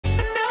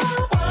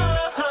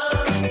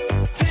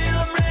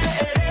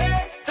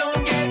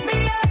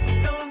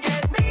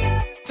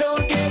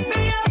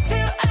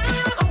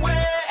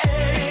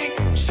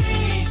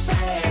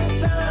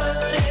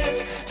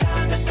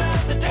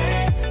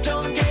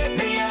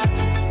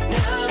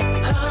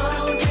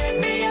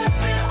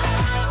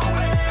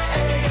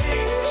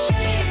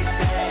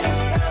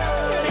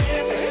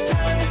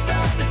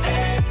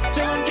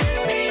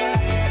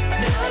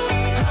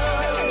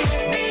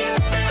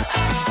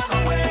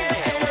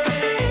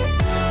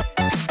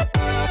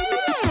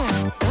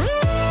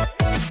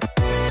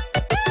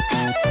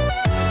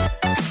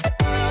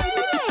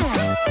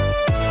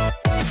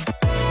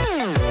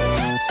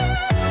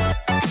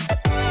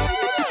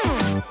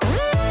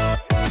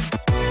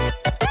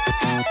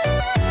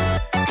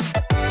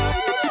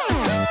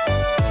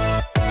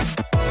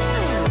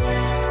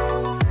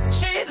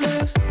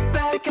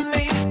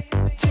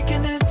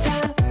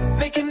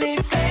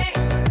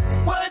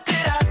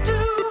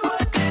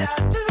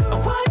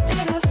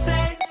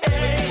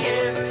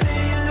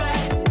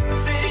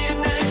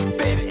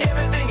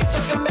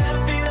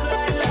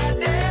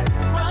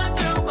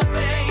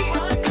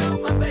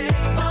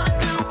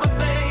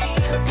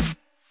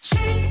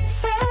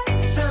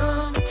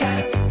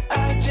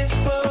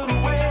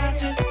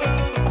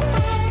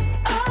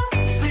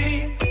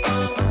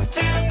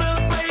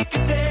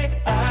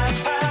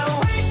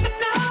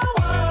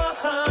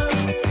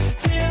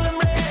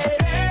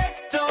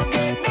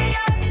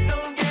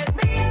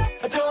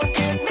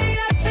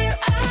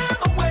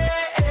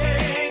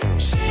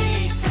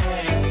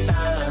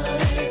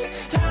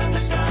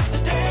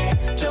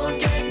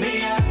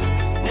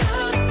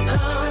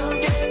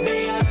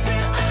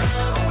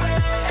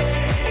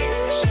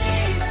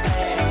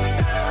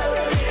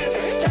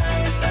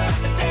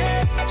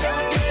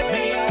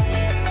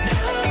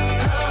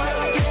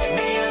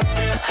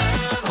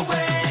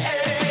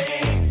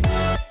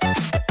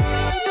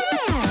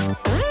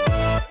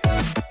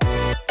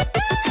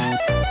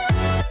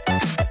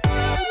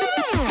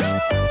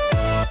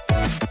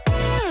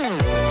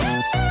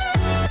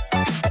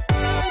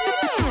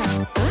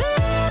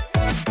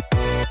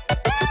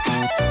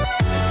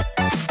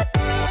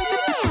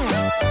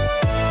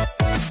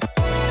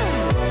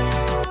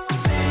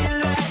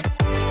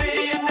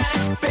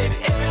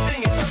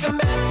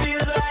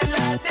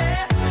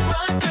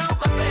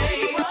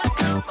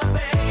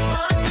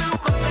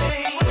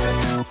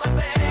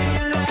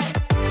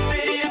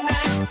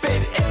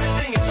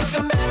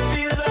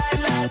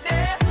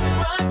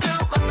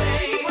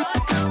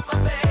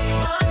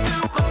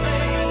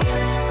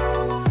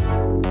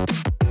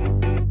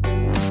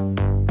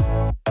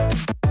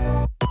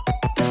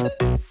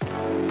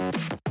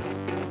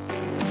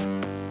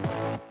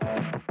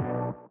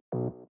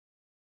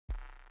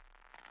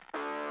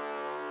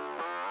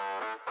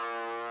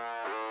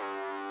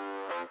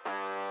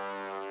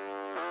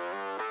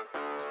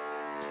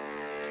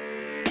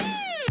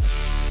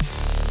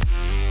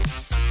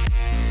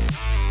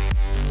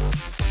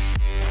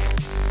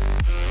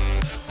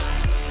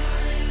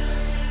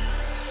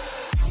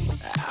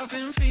I've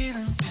been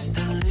feeling just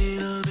a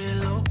little bit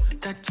low.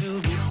 Got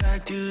to get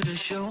back to the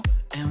show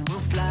and we'll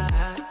fly.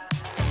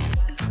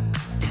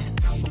 Yeah.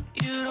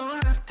 You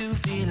don't have to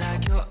feel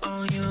like you're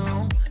on your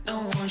own.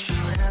 No one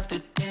should have to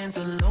dance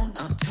alone,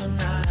 not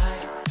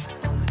tonight.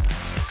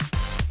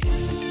 You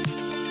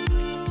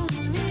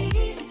and me,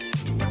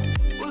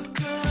 we're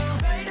gonna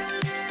write a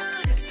little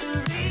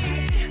history.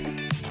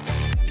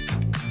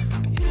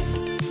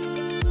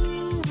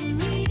 You and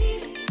me,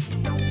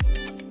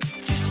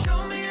 just show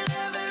me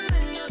love and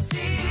then you'll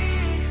see.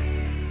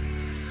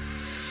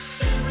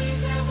 Memories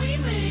that we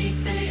make,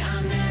 they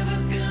are never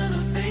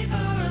gonna fade for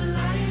a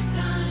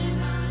lifetime.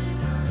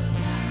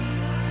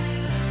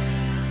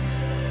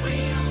 We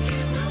don't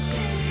give no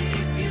shit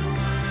if you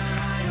wanna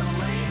hide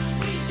away.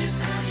 We just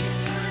have to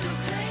try to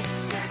play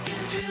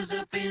second drills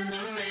up in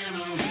the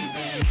memory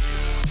bank.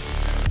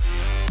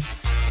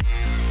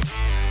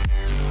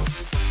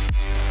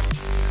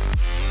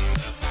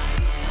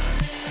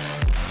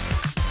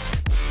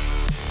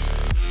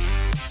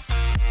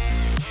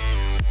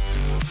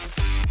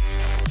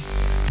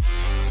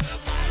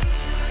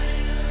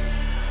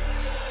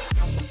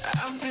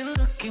 I've been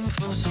looking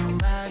for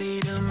somebody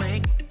to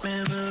make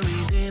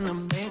memories in a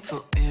bank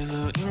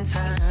forever in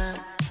time.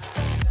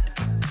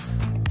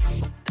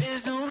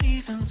 There's no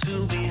reason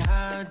to be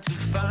hard to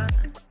find,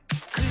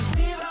 'cause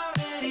we've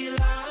already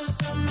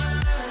lost our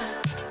mind.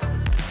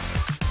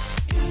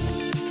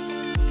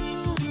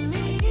 You and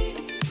me,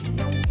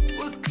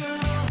 we're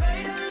gonna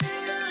write a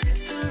little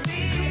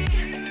history.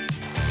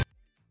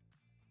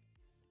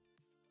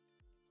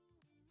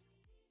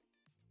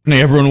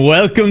 Hey everyone,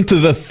 welcome to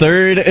the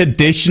third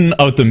edition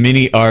of the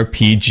mini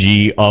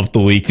RPG of the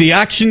week. The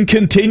action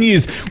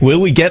continues. Will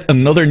we get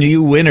another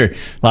new winner?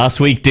 Last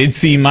week did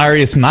see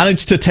Marius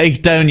manage to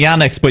take down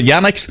Yannick's, but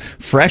Yannick's,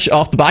 fresh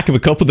off the back of a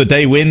Cup of the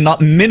Day win not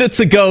minutes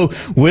ago,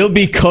 will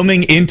be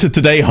coming into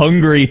today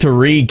hungry to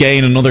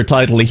regain another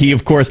title. He,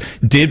 of course,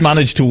 did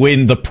manage to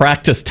win the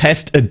practice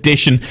test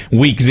edition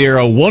week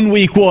 0, won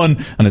week 1,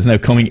 and is now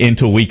coming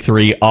into week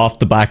 3 off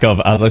the back of,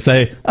 as I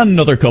say,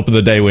 another Cup of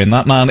the Day win.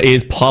 That man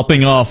is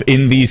popping off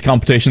in these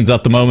competitions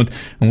at the moment,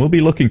 and we'll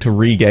be looking to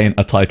regain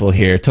a title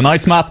here.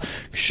 Tonight's map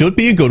should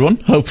be a good one,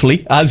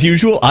 hopefully. As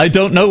usual, I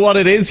don't know what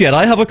it is yet.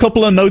 I have a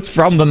couple of notes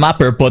from the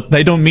mapper, but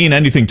they don't mean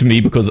anything to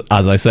me because,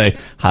 as I say,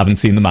 haven't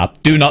seen the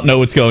map. Do not know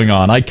what's going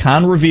on. I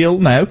can reveal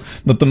now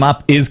that the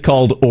map is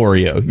called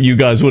Oreo. You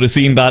guys would have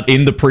seen that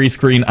in the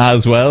pre-screen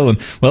as well, and,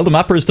 well, the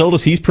mapper has told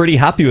us he's pretty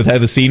happy with how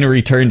the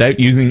scenery turned out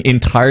using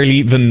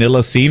entirely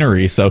vanilla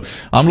scenery, so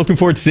I'm looking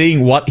forward to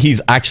seeing what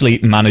he's actually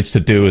managed to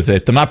do with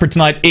it. The mapper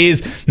tonight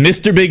is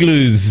Mr.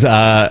 Biglew's.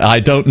 I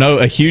don't know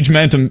a huge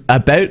amount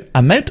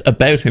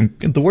about him.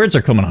 The words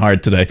are coming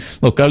hard today.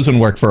 Look, I was in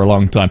work for a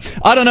long time.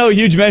 I don't know a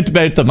huge amount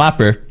about the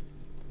mapper.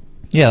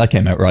 Yeah, that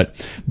came out right.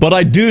 But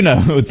I do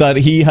know that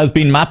he has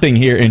been mapping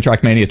here in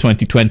Trackmania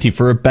 2020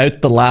 for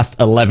about the last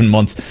 11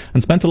 months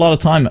and spent a lot of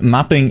time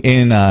mapping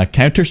in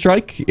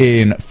Counter-Strike,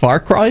 in Far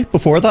Cry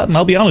before that. And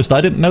I'll be honest,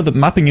 I didn't know that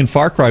mapping in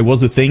Far Cry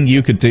was a thing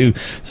you could do.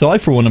 So I,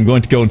 for one, am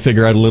going to go and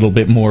figure out a little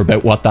bit more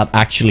about what that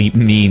actually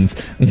means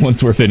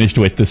once we're finished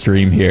with the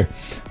stream here.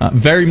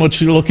 Very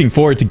much looking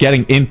forward to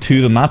getting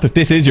into the map. If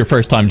this is your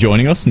first time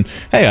joining us, and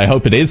hey, I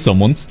hope it is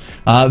someone's,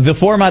 the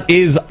format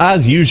is,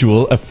 as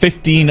usual, a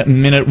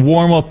 15-minute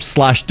warm-up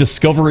 /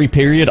 discovery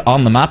period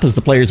on the map, as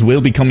the players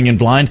will be coming in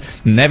blind,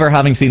 never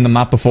having seen the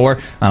map before,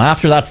 and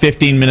after that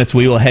 15 minutes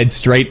we will head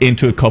straight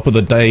into a Cup of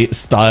the Day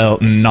style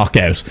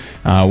knockout,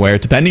 where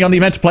depending on the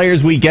amount of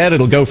players we get,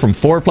 it'll go from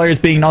 4 players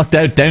being knocked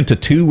out down to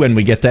 2 when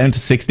we get down to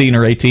 16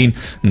 or 18,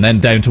 and then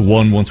down to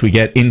 1 once we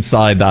get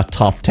inside that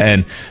top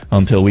 10,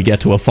 until we get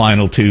to a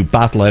final 2,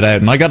 battle it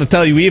out. And I gotta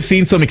tell you, we have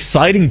seen some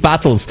exciting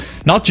battles,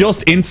 not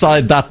just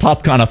inside that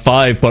top kind of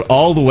 5, but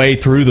all the way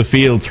through the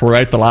field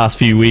throughout the last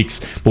few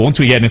weeks. But once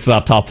we get into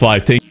that top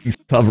 5, things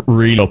have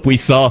really up. We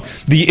saw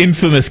the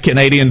infamous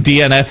Canadian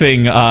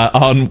DNFing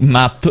on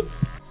map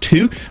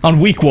 2, on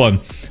week 1.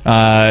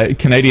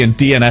 Canadian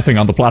DNFing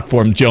on the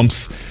platform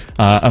jumps,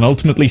 and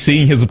ultimately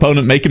seeing his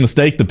opponent make a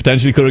mistake that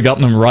potentially could have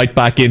gotten him right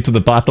back into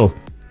the battle.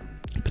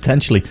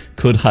 Potentially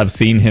could have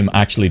seen him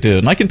actually do it.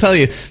 And I can tell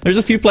you, there's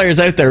a few players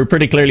out there who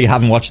pretty clearly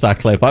haven't watched that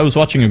clip. I was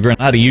watching a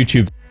Granada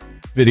YouTube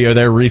video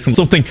there recently.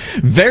 Something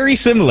very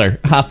similar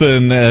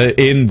happened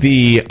in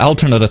the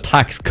Alternate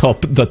Attacks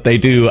Cup that they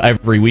do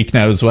every week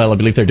now as well. I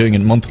believe they're doing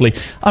it monthly.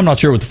 I'm not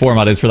sure what the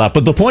format is for that,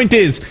 but the point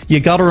is,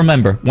 you gotta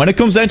remember, when it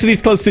comes down to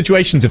these close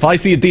situations, if I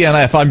see a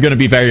DNF, I'm going to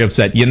be very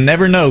upset. You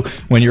never know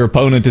when your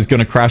opponent is going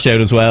to crash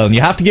out as well, and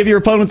you have to give your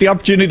opponent the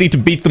opportunity to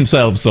beat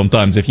themselves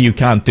sometimes if you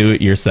can't do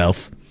it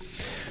yourself.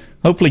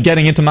 Hopefully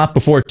getting into map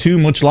before too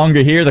much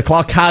longer here. The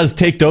clock has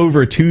ticked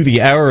over to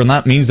the hour, and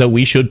that means that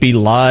we should be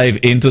live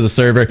into the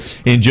server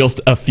in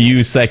just a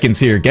few seconds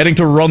here. Getting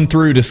to run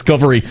through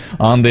discovery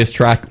on this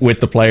track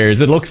with the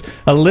players. It looks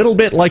a little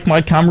bit like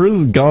my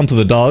camera's gone to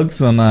the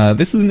dogs, and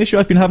this is an issue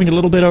I've been having a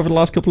little bit over the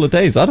last couple of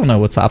days. I don't know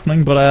what's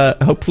happening, but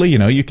hopefully, you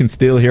know, you can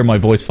still hear my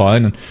voice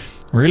fine, and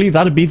really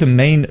that'd be the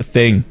main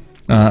thing.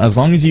 As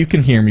long as you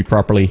can hear me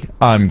properly,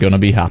 I'm gonna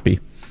be happy.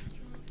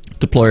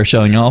 Deployer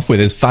showing off with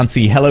his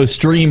fancy hello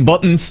stream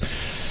buttons.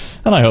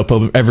 And I hope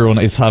everyone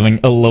is having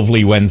a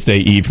lovely Wednesday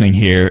evening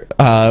here.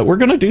 We're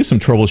going to do some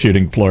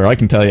troubleshooting, Deployer. I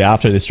can tell you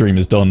after this stream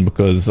is done,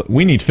 because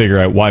we need to figure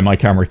out why my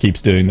camera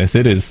keeps doing this.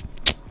 It is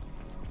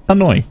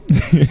annoying.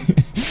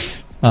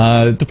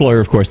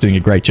 Deployer, of course, doing a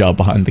great job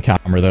behind the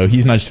camera, though.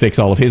 He's managed to fix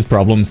all of his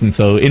problems, and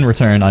so in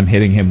return, I'm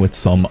hitting him with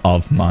some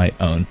of my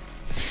own.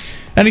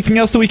 Anything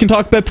else that we can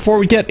talk about before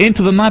we get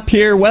into the map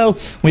here? Well,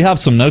 we have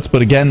some notes,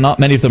 but again, not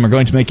many of them are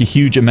going to make a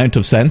huge amount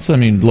of sense. I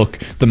mean, look,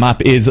 the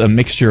map is a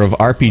mixture of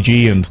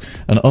RPG and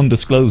an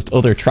undisclosed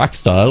other track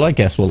style. I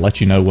guess we'll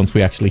let you know once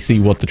we actually see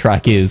what the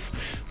track is.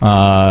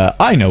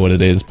 I know what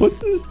it is, but,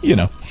 you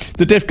know,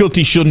 the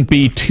difficulty shouldn't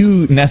be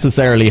too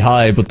necessarily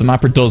high, but the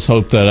mapper does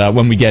hope that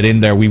when we get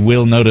in there, we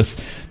will notice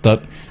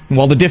that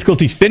while the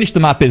difficulty to finish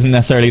the map isn't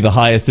necessarily the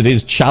highest, it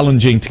is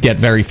challenging to get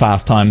very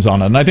fast times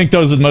on it. And I think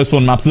those are the most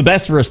fun maps. The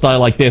best for a style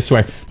like this,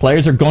 where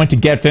players are going to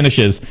get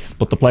finishes,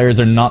 but the players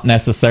are not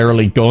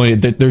necessarily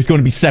going... There's going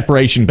to be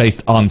separation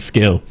based on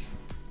skill.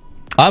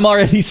 I'm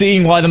already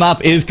seeing why the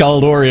map is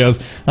called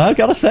Oreos. I've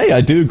got to say,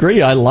 I do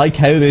agree. I like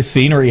how this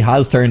scenery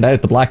has turned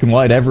out. The black and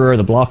white everywhere,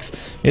 the blocks.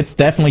 It's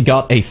definitely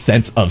got a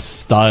sense of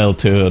style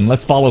to it. And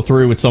let's follow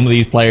through with some of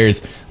these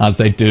players as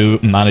they do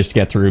manage to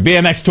get through.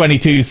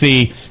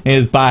 BMX22C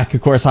is back.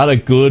 Of course, had a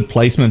good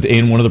placement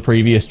in one of the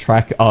previous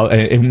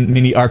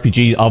mini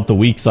RPG of the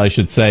weeks, I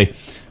should say.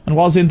 And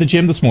was in the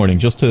gym this morning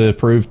just to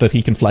prove that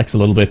he can flex a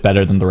little bit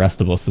better than the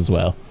rest of us as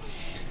well.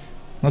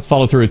 Let's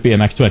follow through with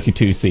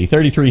BMX22C.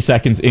 33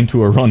 seconds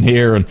into a run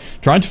here and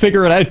trying to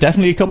figure it out.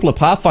 Definitely a couple of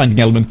pathfinding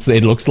elements,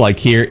 it looks like,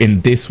 here in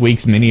this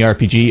week's mini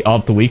RPG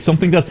of the week.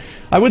 Something that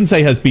I wouldn't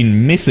say has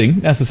been missing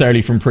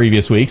necessarily from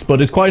previous weeks,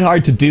 but is quite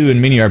hard to do in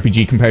mini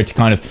RPG compared to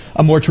kind of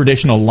a more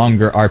traditional,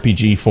 longer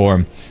RPG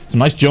form. Some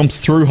nice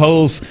jumps through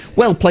holes,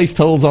 well-placed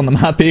holes on the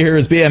map here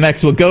as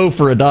BMX will go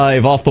for a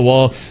dive off the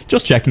wall.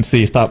 Just checking to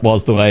see if that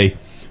was the way.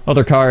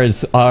 Other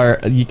cars are,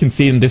 you can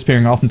see them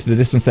disappearing off into the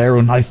distance there.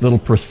 A nice little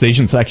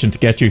precision section to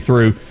get you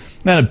through.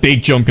 Then a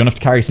big jump, going to have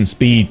to carry some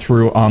speed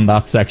through on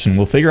that section.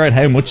 We'll figure out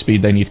how much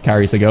speed they need to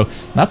carry as they go.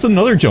 That's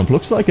another jump.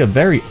 Looks like a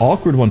very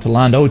awkward one to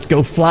land. Oh, it's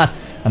go flat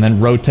and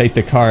then rotate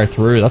the car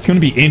through. That's going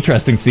to be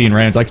interesting seeing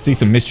rounds. I could see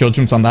some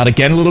misjudgments on that.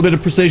 Again, a little bit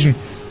of precision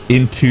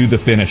into the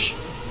finish.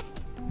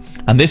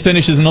 And this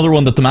finish is another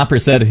one that the mapper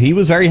said he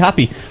was very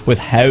happy with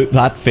how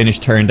that finish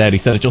turned out. He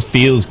said it just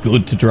feels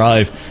good to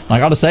drive. And I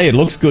gotta say, it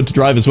looks good to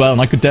drive as well.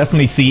 And I could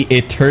definitely see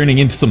it turning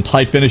into some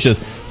tight finishes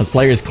as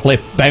players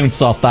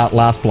bounce off that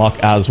last block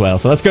as well.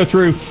 So let's go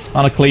through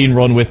on a clean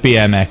run with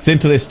BMX.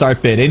 Into this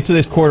start bit, into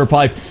this quarter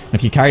pipe. And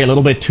if you carry a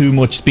little bit too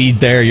much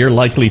speed there, you're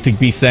likely to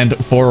be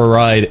sent for a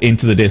ride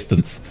into the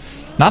distance.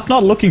 Map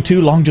not looking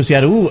too long just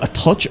yet. Ooh, a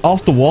touch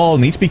off the wall.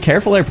 Need to be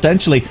careful there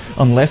potentially,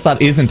 unless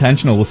that is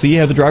intentional. We'll see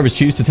how the drivers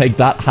choose to take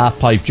that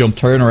half-pipe jump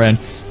turnaround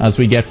as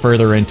we get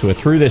further into it.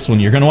 Through this one,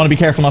 you're going to want to be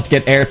careful not to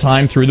get air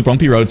time through the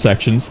bumpy road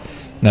sections.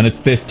 And then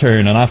it's this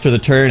turn, and after the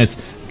turn, it's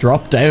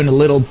drop down a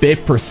little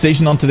bit,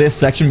 precision onto this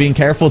section, being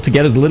careful to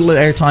get as little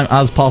air time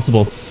as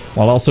possible,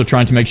 while also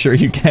trying to make sure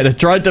you get it.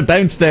 Tried to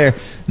bounce there,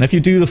 and if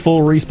you do the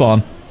full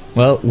respawn,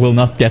 well, we'll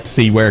not get to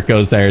see where it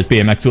goes there, as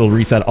BMX will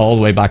reset all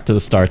the way back to the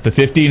start. The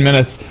 15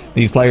 minutes,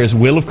 these players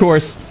will, of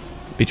course,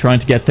 be trying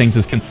to get things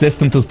as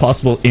consistent as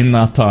possible in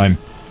that time.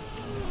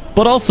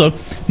 But also,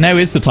 now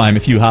is the time,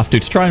 if you have to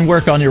try and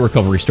work on your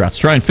recovery strats.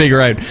 Try and figure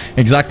out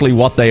exactly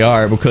what they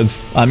are,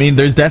 because, I mean,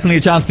 there's definitely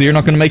a chance that you're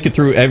not going to make it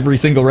through every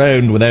single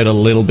round without a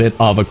little bit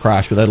of a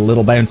crash, without a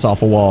little bounce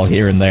off a wall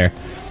here and there.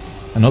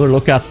 Another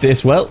look at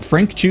this. Well,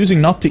 Frink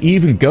choosing not to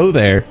even go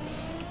there.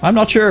 I'm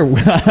not sure.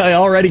 I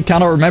already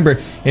cannot remember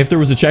if there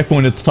was a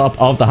checkpoint at the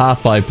top of the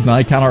half-pipe, and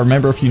I cannot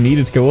remember if you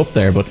needed to go up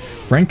there, but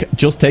Frink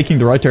just taking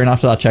the right turn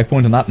after that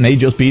checkpoint, and that may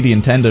just be the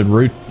intended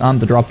route on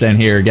the drop-down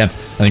here again.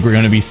 I think we're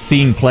going to be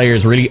seeing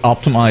players really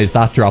optimize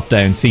that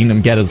drop-down, seeing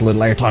them get as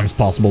little airtime as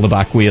possible. The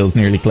back wheels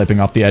nearly clipping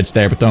off the edge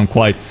there, but don't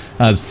quite,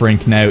 as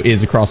Frink now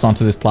is across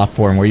onto this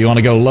platform where you want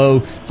to go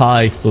low,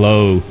 high,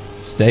 low.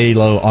 Stay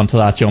low onto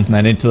that jump and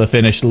then into the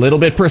finish. A little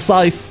bit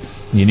precise.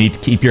 You need to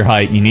keep your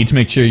height. You need to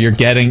make sure you're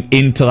getting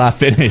into that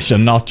finish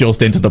and not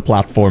just into the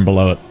platform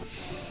below it.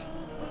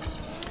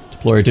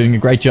 Deployer doing a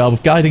great job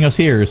of guiding us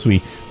here as we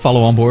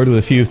follow on board with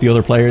a few of the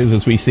other players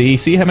as we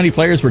see how many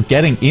players we're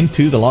getting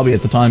into the lobby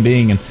at the time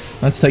being, and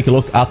let's take a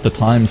look at the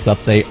times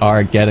that they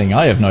are getting.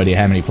 I have no idea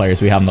how many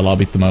players we have in the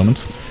lobby at the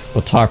moment,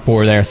 but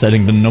Tarpor there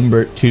setting the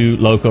number 2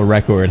 local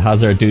record.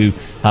 Hazardu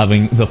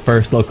having the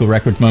first local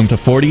record moment of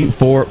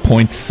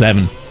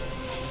 44.7.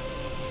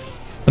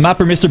 The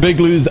mapper, Mr.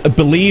 Bigloos,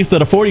 believes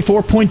that a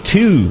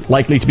 44.2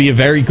 likely to be a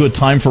very good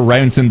time for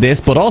rounds in this,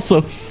 but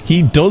also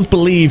he does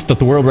believe that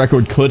the world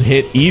record could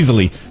hit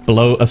easily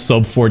below a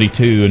sub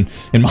 42, and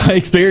in my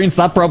experience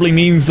that probably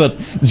means that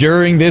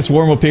during this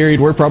warm-up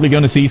period we're probably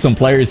going to see some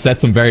players set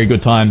some very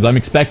good times. I'm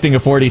expecting a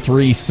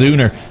 43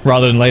 sooner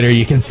rather than later.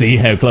 You can see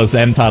how close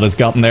MTAT has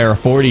gotten there, a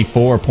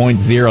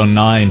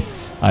 44.09.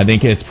 I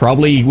think it's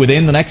probably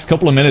within the next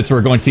couple of minutes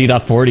we're going to see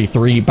that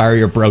 43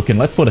 barrier broken.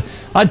 Let's put it...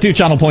 I'd do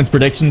channel points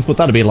predictions, but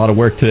that'd be a lot of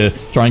work to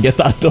try and get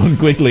that done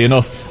quickly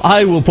enough.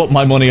 I will put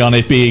my money on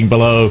it being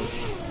below...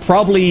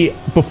 Probably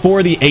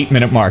before the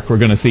 8-minute mark, we're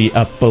going to see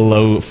a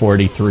below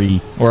 43.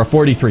 Or a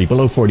 43,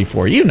 below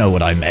 44. You know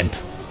what I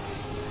meant.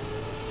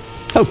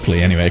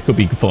 Hopefully, anyway. It could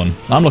be fun.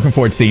 I'm looking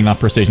forward to seeing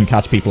that precision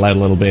catch people out a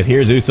little bit.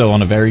 Here's Uso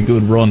on a very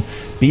good run.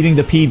 Beating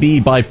the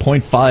PB by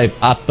 0.5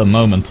 at the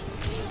moment.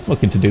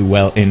 Looking to do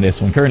well in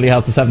this one. Currently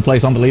has the 7th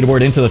place on the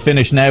leaderboard into the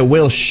finish now.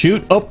 Will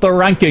shoot up the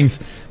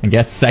rankings and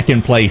get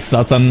 2nd place.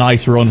 That's a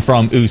nice run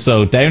from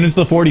Uso. Down into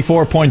the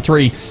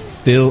 44.3.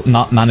 Still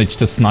not managed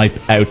to snipe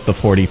out the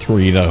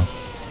 43 though.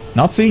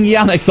 Not seeing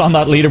Yannick's on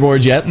that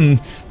leaderboard yet,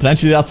 and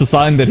potentially that's a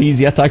sign that he's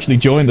yet to actually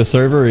join the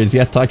server, is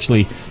yet to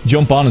actually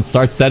jump on and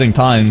start setting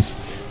times.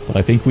 But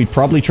I think we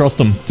probably trust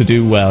him to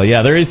do well.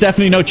 Yeah, there is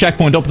definitely no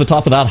checkpoint up at the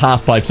top of that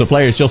half pipe, so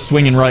players just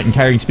swinging right and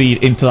carrying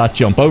speed into that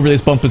jump. Over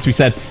this bump, as we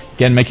said,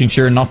 again making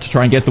sure not to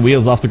try and get the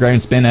wheels off the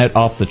ground, spin out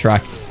off the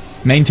track.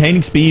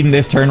 Maintaining speed in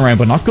this turnaround,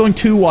 but not going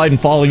too wide and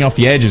falling off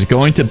the edge is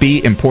going to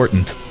be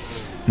important.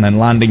 And then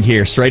landing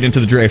here, straight into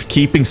the drift,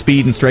 keeping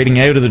speed and straightening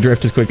out of the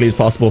drift as quickly as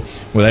possible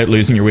without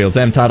losing your wheels.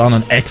 MTAT on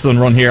an excellent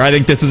run here. I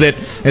think this is it.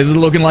 This is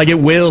looking like it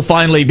will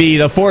finally be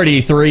the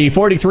 43.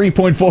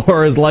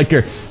 43.4 as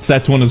Liker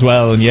sets one as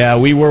well. And yeah,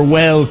 we were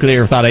well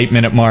clear of that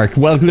 8-minute mark.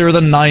 Well clear of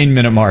the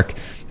 9-minute mark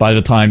by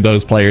the time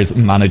those players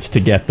managed to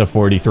get the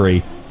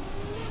 43.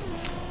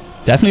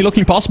 Definitely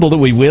looking possible that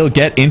we will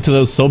get into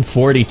those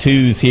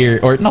sub-42s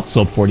here. Or not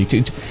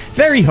sub-42.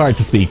 Very hard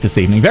to speak this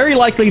evening. Very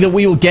likely that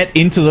we will get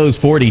into those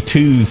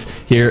 42s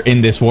here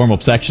in this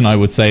warm-up section, I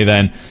would say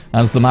then.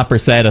 As the mapper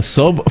said, a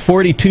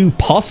sub-42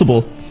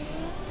 possible.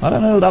 I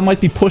don't know, that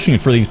might be pushing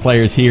it for these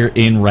players here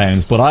in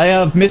rounds. But I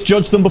have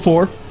misjudged them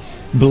before.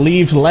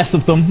 Believed less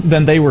of them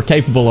than they were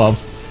capable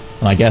of.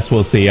 And I guess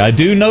we'll see. I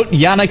do note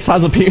Yannick's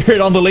has appeared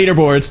on the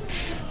leaderboard.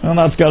 And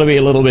that's got to be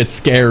a little bit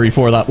scary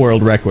for that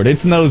world record.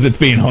 It knows it's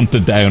being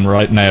hunted down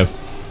right now.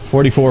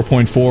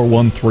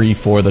 44.413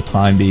 for the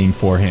time being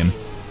for him.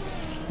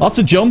 Lots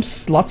of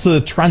jumps, lots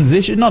of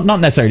transition, not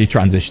necessarily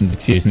transitions,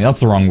 excuse me,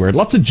 that's the wrong word.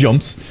 Lots of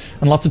jumps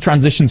and lots of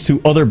transitions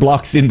to other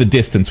blocks in the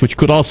distance, which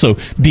could also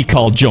be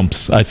called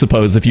jumps, I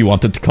suppose, if you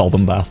wanted to call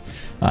them that.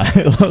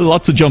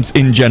 Lots of jumps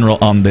in general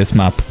on this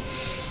map.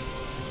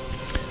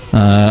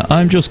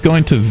 I'm just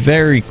going to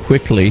very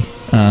quickly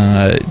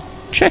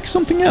check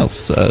something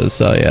else as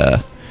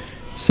I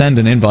send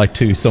an invite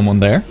to someone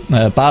there.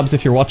 Babs,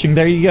 if you're watching,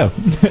 there you go.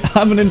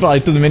 Have an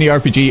invite to the Mini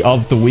RPG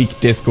of the Week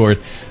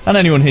Discord, and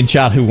anyone in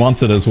chat who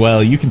wants it as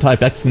well. You can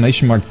type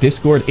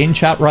 !Discord in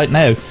chat right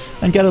now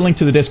and get a link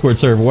to the Discord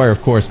server where,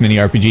 of course, Mini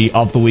RPG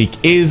of the Week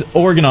is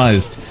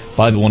organised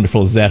by the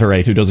wonderful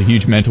Zeterate, who does a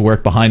huge amount of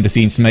work behind the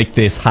scenes to make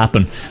this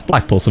happen.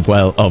 Black Pulse as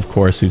well, of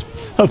course, who's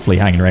hopefully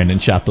hanging around in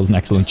chat, does an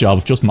excellent job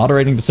of just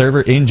moderating the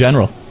server in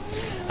general.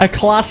 A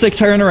classic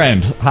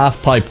turnaround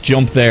half pipe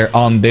jump there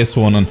on this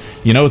one, and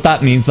you know what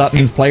that means? That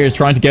means players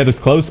trying to get as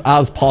close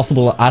as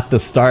possible at the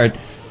start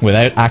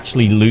without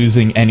actually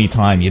losing any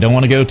time. You don't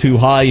want to go too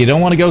high, you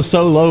don't want to go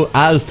so low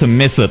as to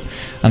miss it,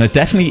 and it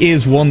definitely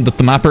is one that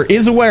the mapper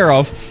is aware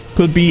of.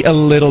 Could be a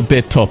little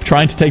bit tough.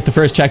 Trying to take the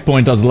first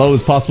checkpoint as low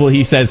as possible,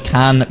 he says,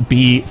 can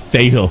be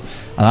fatal,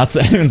 and that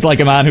sounds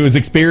like a man who has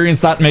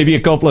experienced that maybe a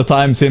couple of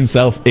times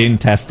himself in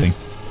testing.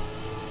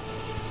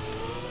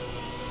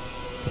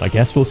 I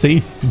guess we'll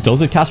see.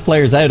 Does it catch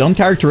players out?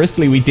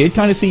 Uncharacteristically, we did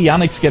kind of see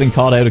Yannick's getting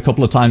caught out a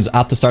couple of times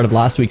at the start of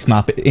last week's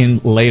map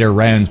in later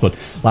rounds, but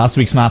last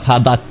week's map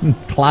had that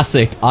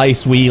classic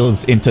ice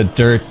wheels into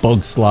dirt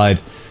bug slide,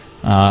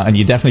 and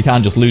you definitely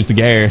can't just lose the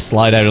gear,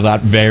 slide out of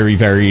that very,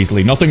 very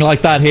easily. Nothing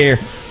like that here.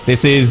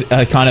 This is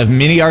a kind of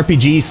mini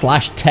RPG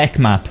slash tech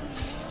map,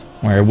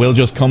 where it will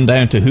just come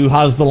down to who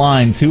has the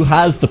lines, who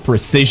has the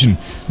precision,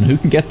 and who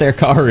can get their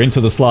car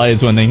into the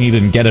slides when they need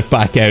it and get it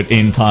back out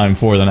in time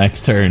for the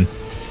next turn.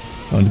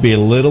 Going to be a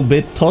little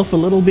bit tough, a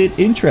little bit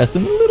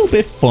interesting, a little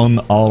bit fun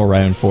all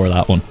around for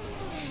that one.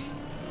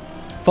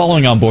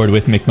 Following on board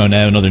with Mick Mo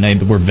now, another name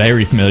that we're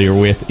very familiar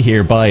with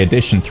here by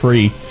Edition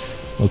 3.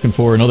 Looking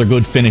for another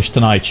good finish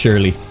tonight,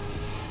 surely.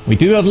 We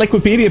do have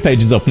Liquipedia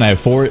pages up now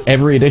for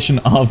every edition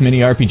of Mini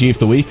RPG of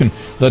the Week, and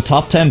the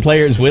top 10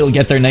 players will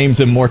get their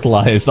names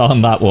immortalized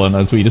on that one,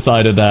 as we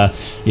decided,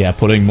 yeah,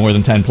 putting more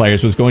than 10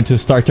 players was going to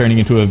start turning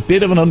into a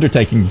bit of an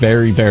undertaking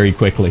very, very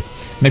quickly.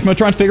 Nickmo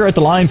trying to figure out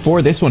the line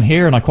for this one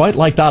here, and I quite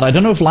like that. I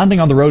don't know if landing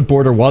on the road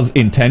border was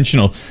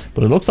intentional,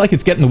 but it looks like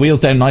it's getting the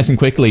wheels down nice and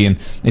quickly, and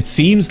it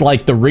seems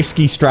like the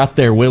risky strat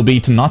there will be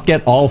to not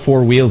get all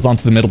 4 wheels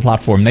onto the middle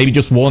platform. Maybe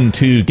just 1,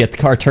 2, get the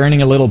car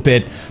turning a little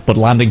bit, but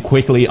landing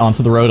quickly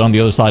onto the road on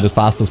the other side as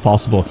fast as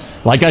possible.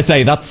 Like I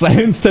say, that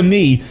sounds to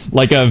me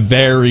like a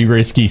very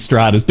risky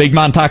strat, as Big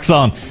Man Tax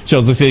On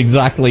shows us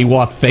exactly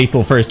what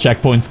fatal first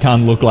checkpoints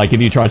can look like if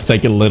you try to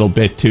take it a little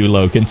bit too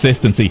low.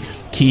 Consistency,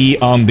 key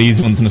on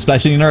these ones, and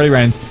especially in early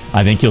rounds,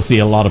 I think you'll see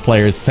a lot of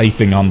players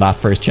safing on that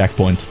first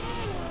checkpoint.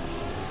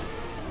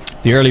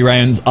 The early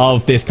rounds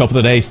of this Cup of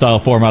the Day style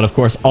format, of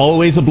course,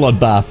 always a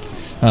bloodbath.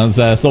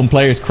 as some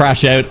players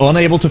crash out,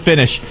 unable to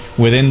finish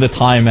within the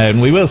timeout.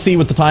 And we will see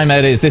what the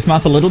timeout is. This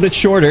map a little bit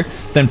shorter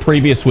than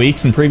previous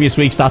weeks. In previous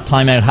weeks, that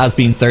timeout has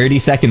been 30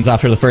 seconds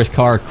after the first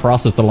car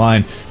crosses the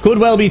line. Could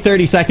well be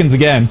 30 seconds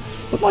again,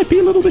 but might be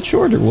a little bit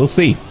shorter. We'll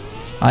see.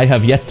 I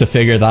have yet to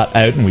figure that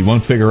out, and we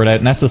won't figure it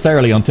out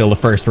necessarily until the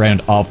first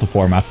round of the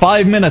format.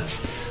 5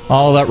 minutes,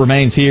 all that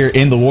remains here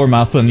in the war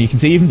map, and you can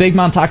see even Big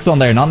Man Tax on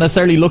there. Not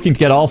necessarily looking to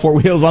get all 4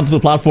 wheels onto the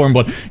platform,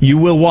 but you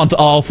will want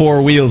all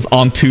 4 wheels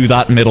onto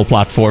that middle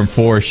platform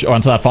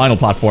onto that final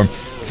platform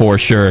for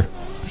sure.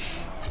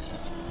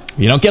 If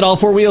you don't get all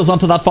 4 wheels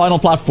onto that final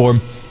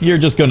platform, you're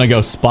just going to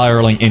go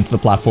spiraling into the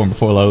platform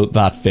before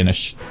that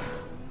finish.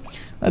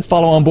 Let's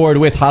follow on board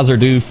with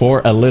Hazardu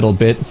for a little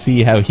bit,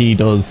 see how he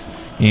does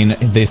in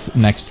this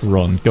next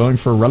run. Going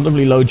for a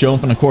relatively low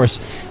jump, and of course,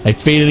 I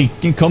feel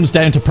it comes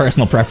down to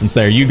personal preference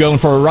there. You going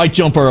for a right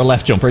jump or a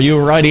left jump? Are you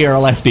a righty or a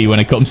lefty when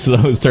it comes to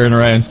those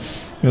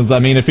turnarounds? Because, I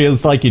mean, it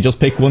feels like you just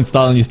pick one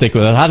style and you stick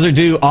with it.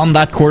 Hazardu on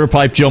that quarter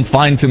pipe jump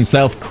finds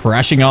himself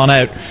crashing on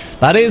out.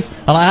 That is,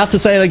 and I have to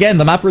say it again,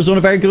 the mapper has done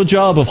a very good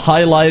job of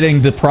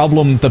highlighting the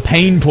problem, the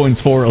pain points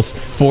for us,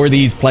 for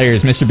these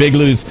players. Mr.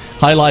 Biglew's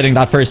highlighting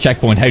that first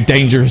checkpoint, how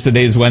dangerous it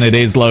is when it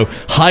is low.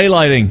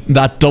 Highlighting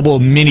that double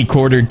mini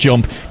quarter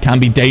jump can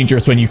be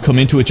dangerous when you come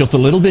into it just a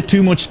little bit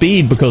too much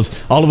speed, because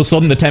all of a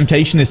sudden the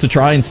temptation is to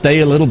try and stay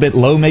a little bit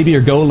low maybe,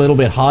 or go a little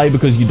bit high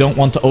because you don't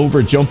want to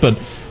over jump it.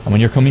 And when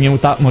you're coming in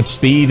with that much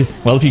speed,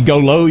 well, if you go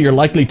low, you're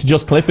likely to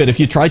just clip it. If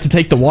you try to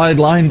take the wide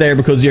line there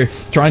because you're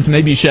trying to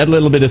maybe shed a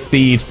little bit of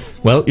speed,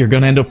 well, you're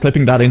going to end up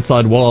clipping that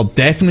inside wall.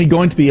 Definitely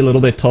going to be a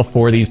little bit tough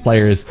for these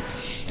players.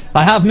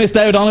 I have missed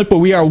out on it, but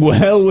we are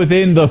well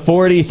within the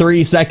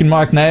 43-second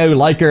mark now.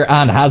 Liker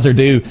and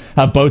Hazardu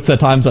have both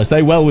set times. I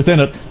say well within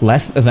it,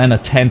 less than a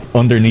tenth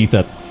underneath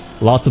it.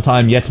 Lots of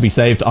time yet to be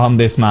saved on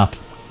this map.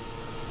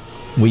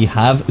 We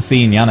have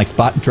seen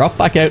Yannick drop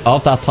back out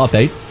of that top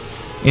 8.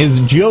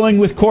 Is dueling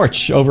with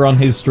Korch over on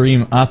his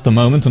stream at the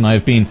moment, and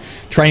I've been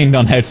trained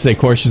on how to say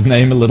Korch's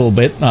name a little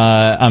bit,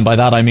 and by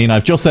that I mean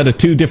I've just said it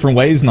 2 different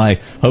ways, and I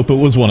hope it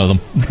was one of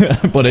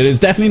them. But it is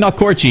definitely not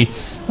Korchy,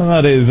 and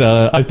that is,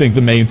 I think,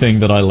 the main thing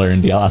that I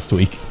learned last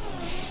week.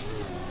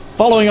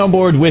 Following on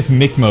board with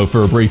Mikmo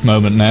for a brief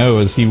moment now,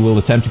 as he will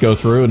attempt to go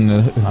through,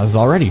 and is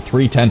already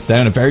 3/10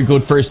 down. A very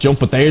good first jump,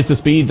 but there's the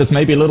speed that's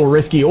maybe a little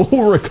risky.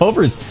 Oh,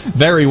 recovers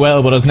very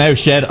well, but has now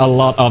shed a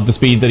lot of the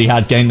speed that he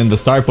had gained in the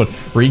start, but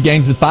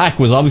regains it back.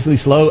 Was obviously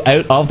slow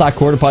out of that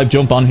quarter pipe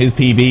jump on his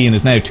PB, and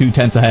is now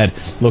 2/10 ahead.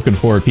 Looking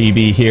for a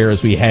PB here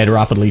as we head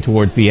rapidly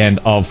towards the end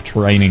of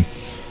training.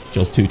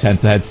 Just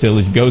 2/10 ahead still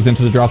as he goes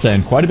into the drop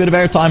down. Quite a bit of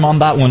airtime on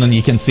that one, and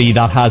you can see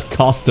that has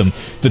cost him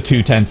the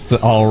 2/10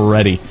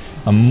 already.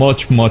 A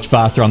much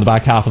faster on the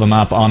back half of the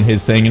map on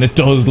his thing, and it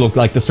does look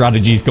like the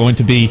strategy is going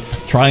to be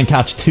try and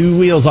catch 2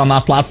 wheels on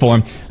that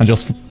platform and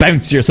just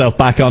bounce yourself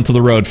back onto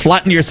the road.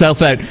 Flatten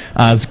yourself out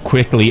as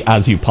quickly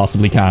as you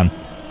possibly can.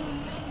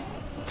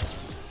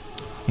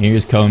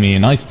 Here's Comey.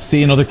 Nice to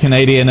see another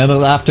Canadian, and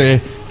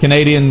after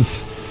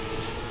Canadians'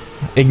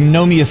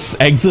 ignominious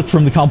exit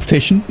from the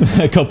competition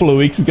a couple of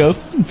weeks ago.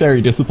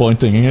 Very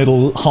disappointing.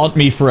 It'll haunt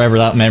me forever,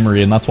 that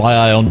memory, and that's why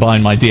I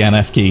unbind my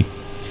DNF key.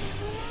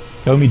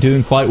 Comey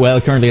doing quite well,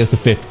 currently has the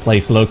 5th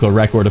place local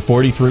record of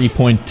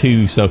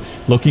 43.2, so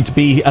looking to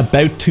be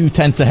about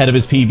 2/10 ahead of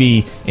his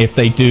PB if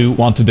they do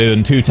want to do it,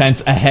 and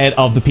 2/10 ahead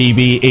of the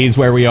PB is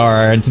where we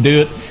are, and to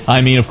do it,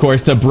 I mean, of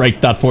course, to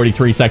break that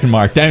 43-second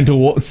mark down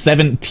to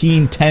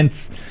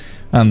 17/10,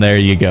 and there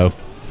you go.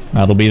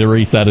 That'll be the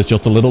reset. It's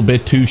just a little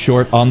bit too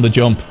short on the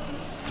jump.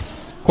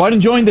 Quite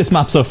enjoying this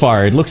map so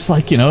far. It looks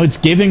like, you know, it's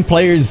giving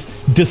players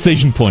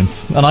decision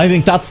points. And I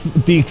think that's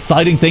the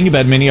exciting thing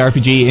about Mini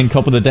RPG in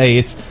Cup of the Day.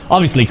 It's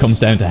obviously comes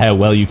down to how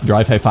well you can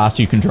drive, how fast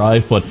you can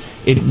drive, but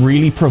it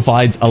really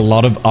provides a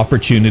lot of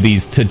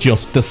opportunities to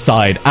just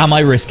decide, am I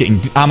risking,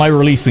 am I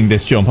releasing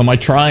this jump? Am I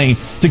trying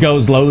to go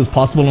as low as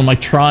possible? Am I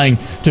trying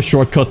to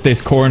shortcut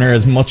this corner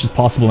as much as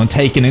possible and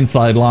take an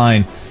inside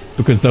line?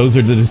 Because those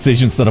are the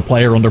decisions that a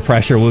player under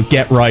pressure will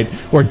get right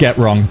or get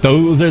wrong.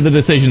 Those are the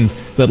decisions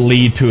that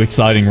lead to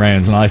exciting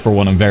rounds, and I, for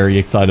one, am very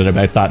excited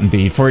about that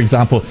indeed. For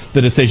example,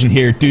 the decision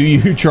here, do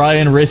you try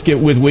and risk it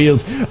with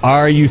wheels?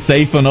 Are you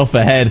safe enough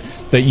ahead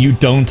that you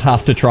don't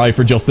have to try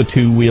for just a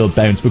 2-wheel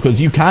bounce?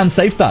 Because you can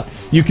safe that.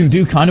 You can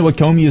do kind of what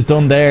Comey has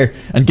done there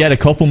and get a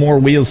couple more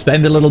wheels,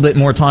 spend a little bit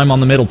more time on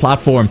the middle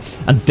platform,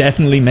 and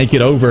definitely make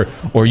it over.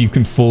 Or you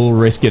can full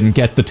risk it and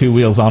get the 2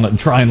 wheels on it and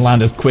try and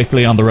land as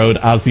quickly on the road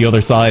as the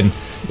other side.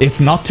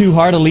 It's not too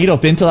hard a lead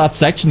up into that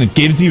section. It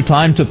gives you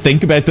time to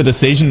think about the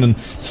decision, and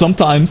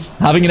sometimes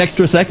having an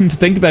extra second to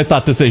think about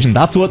that decision,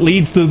 that's what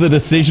leads to the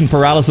decision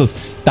paralysis.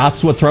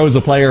 That's what throws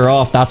a player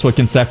off. That's what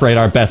can separate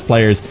our best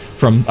players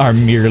from our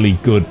merely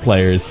good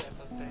players.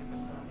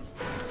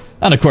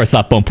 And of course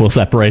that bump will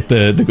separate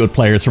the good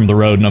players from the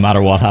road no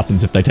matter what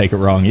happens if they take it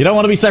wrong. You don't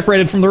want to be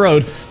separated from the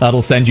road.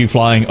 That'll send you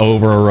flying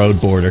over a road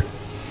border.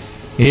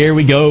 Here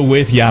we go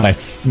with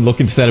Yannick,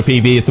 looking to set a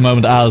PB at the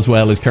moment as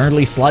well. Is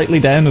currently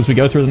slightly down as we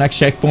go through the next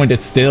checkpoint.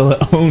 It's still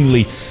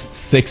only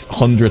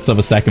 0.06 of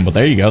a second, but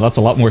there you go. That's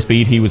a lot more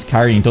speed he was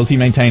carrying. Does he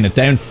maintain it?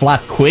 Down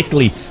flat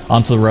quickly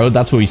onto the road.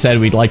 That's what we said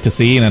we'd like to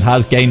see, and it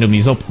has gained him.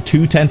 He's up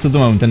 0.2 at the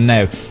moment, and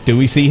now do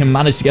we see him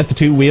manage to get the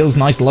two wheels?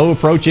 Nice low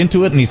approach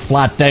into it, and he's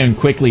flat down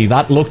quickly.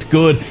 That looked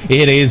good.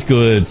 It is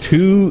good.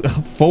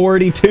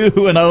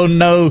 2:42, and oh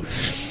no.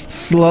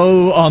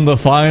 Slow on the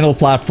final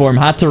platform,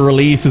 had to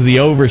release as he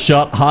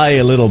overshot high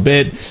a little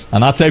bit,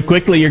 and that's how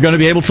quickly you're going to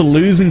be able to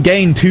lose and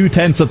gain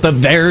 0.2 at the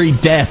very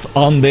death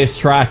on this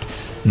track,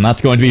 and that's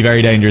going to be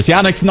very dangerous.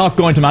 Yannick's not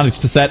going to manage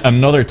to set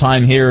another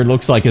time here, it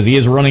looks like, as he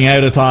is running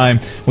out of time.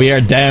 We are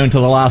down to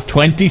the last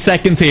 20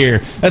 seconds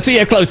here. Let's see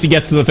how close he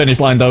gets to the finish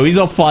line though. He's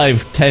up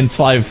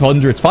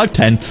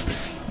 5/10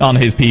 on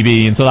his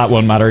PB, and so that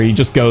won't matter. He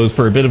just goes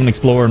for a bit of an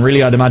explore, and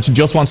really I'd imagine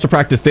just wants to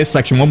practice this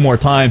section one more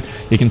time.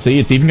 You can see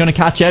it's even going to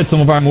catch out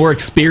some of our more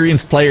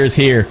experienced players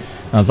here,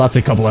 as that's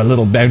a couple of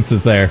little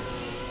bounces there.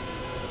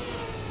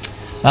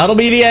 That'll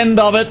be the end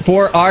of it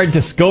for our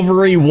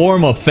Discovery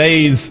warm-up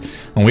phase,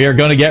 and we are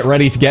going to get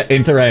ready to get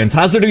into rounds.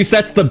 Hazardou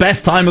sets the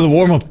best time of the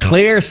warm-up,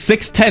 clear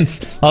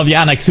 0.6 of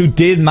Yannick, who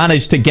did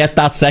manage to get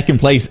that second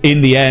place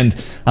in the end,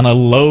 and a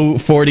low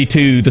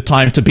 42, the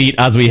time to beat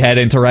as we head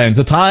into rounds.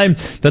 A time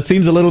that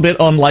seems a little bit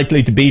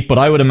unlikely to beat, but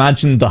I would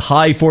imagine the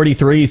high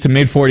 43s to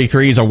mid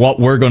 43s are what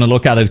we're going to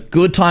look at as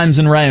good times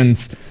in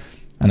rounds,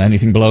 and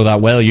anything below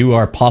that, well, you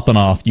are popping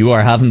off. You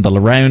are having the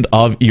round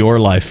of your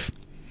life.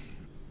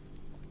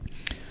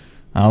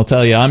 I'll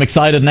tell you, I'm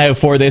excited now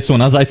for this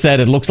one. As I said,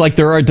 it looks like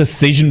there are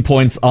decision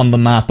points on the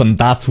map, and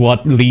that's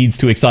what leads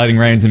to exciting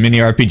rounds in Mini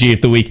RPG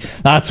of the Week.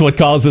 That's what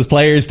causes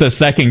players to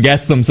second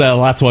guess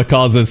themselves. That's what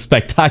causes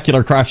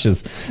spectacular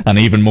crashes and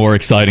even more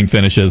exciting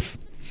finishes.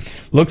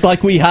 Looks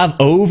like we have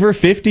over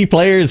 50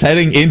 players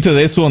heading into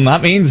this one.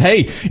 That means,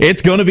 hey,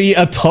 it's going to be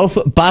a tough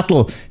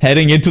battle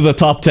heading into the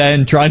top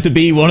 10, trying to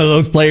be one of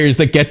those players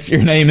that gets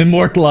your name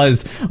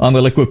immortalized on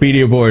the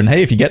Liquipedia board. And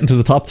hey, if you get into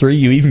the top 3,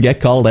 you even get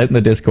called out in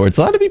the Discord.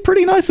 So that'd be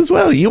pretty nice as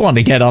well. You want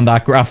to get on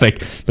that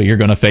graphic, but you're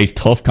going to face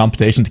tough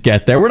competition to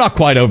get there. We're not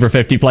quite over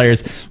 50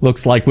 players.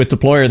 Looks like with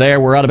Deployer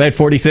there, we're at about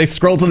 46.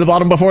 Scroll to the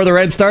bottom before the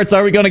round starts.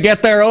 Are we going to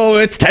get there? Oh,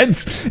 it's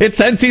tense. It's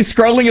tense. He's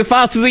scrolling as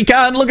fast as he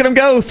can. Look at him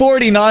go.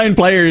 49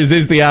 players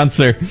is the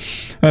answer,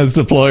 as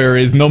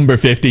Deployer is number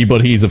 50,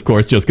 but he's of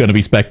course just going to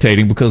be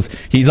spectating because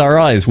he's our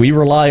eyes. We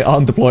rely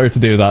on Deployer to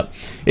do that.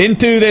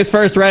 Into this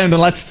first round,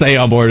 and let's stay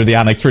on board with the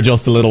Annex for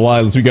just a little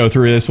while as we go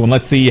through this one.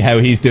 Let's see how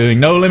he's doing.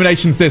 No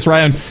eliminations this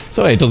round,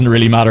 so it doesn't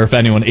really matter if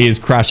anyone is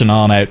crashing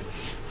on out.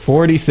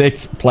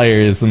 46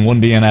 players and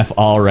 1 DNF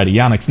already.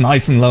 Yannick's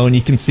nice and low, and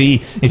you can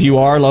see if you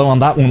are low on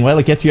that one, well,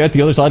 it gets you out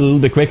the other side a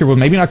little bit quicker, but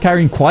maybe not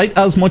carrying quite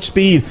as much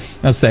speed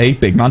as, say,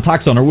 Big Man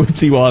Taxon or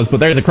Whoopsie was. But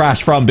there's a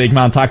crash from Big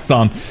Man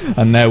Taxon,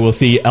 and now we'll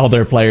see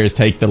other players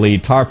take the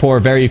lead. Tarpour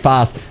very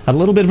fast. Had a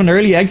little bit of an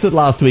early exit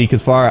last week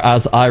as far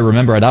as I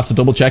remember. I'd have to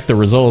double check the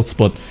results,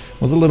 but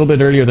was a little bit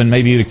earlier than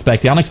maybe you'd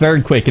expect. Yannick's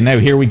very quick, and now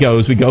here we go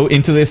as we go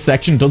into this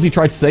section. Does he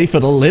try to safe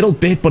it a little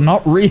bit, but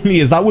not really,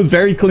 as that was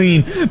very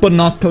clean, but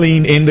not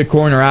clean in the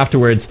corner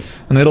afterwards.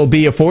 And it'll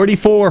be a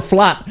 44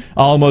 flat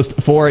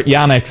almost for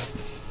Yannick's,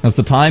 as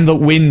the time that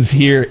wins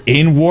here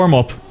in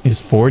warm-up is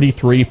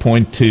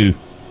 43.2.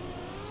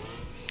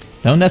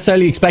 Don't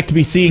necessarily expect to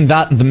be seeing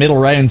that in the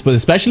middle rounds, but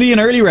especially in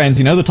early rounds,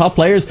 you know, the top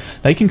players,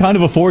 they can kind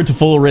of afford to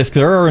full risk.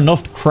 There are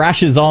enough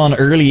crashes on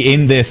early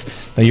in this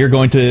that you're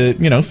going to,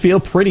 you know, feel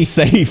pretty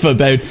safe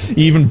about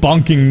even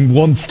bonking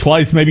once,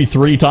 twice, maybe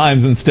 3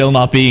 times and still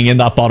not being in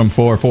that bottom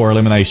 4 for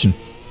elimination.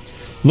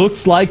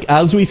 Looks like,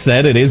 as we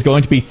said, it is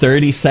going to be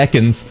 30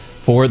 seconds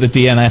for the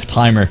DNF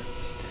timer.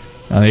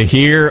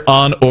 Here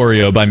on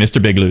Oreo by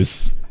Mr. Big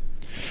Loose.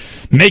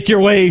 Make your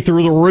way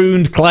through the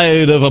ruined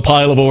cloud of a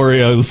pile of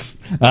Oreos.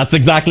 That's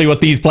exactly what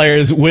these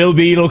players will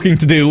be looking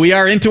to do. We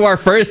are into our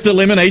first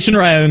elimination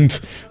round.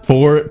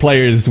 4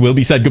 players will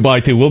be said goodbye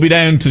to. We'll be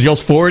down to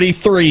just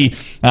 43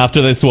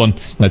 after this one.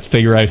 Let's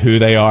figure out who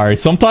they are.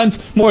 Sometimes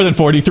more than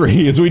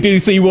 43, as we do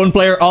see one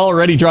player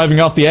already driving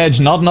off the edge.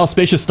 Not an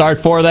auspicious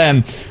start for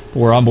them. But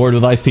we're on board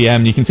with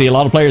IceTM. You can see a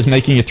lot of players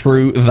making it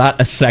through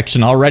that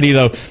section already,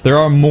 though. There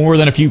are more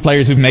than a few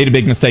players who've made a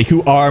big mistake,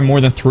 who are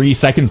more than 3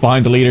 seconds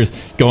behind the leaders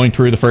going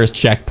through the first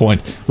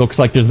checkpoint. Looks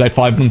like there's about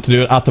 5 of them to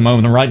do it at the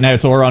moment, and right now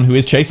it's Oron who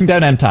is chasing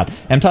down MTAT.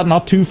 MTAT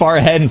not too far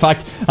ahead, in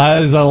fact,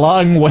 is a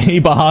long way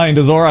behind,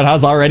 as Oron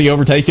has already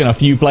overtaken a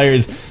few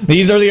players.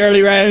 These are the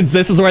early rounds.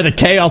 This is where the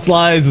chaos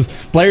lies.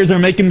 Players are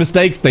making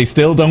mistakes. They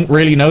still don't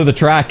really know the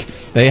track.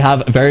 They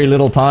have very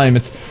little time.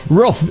 It's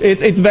rough.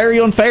 It's very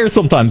unfair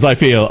sometimes, I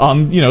feel,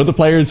 on, you know, the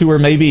players who are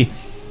maybe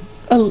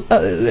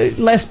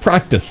less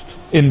practiced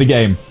in the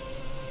game.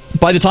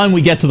 By the time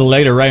we get to the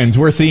later rounds,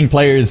 we're seeing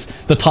players,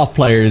 the top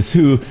players,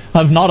 who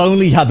have not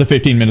only had the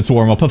 15 minutes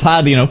warm-up, have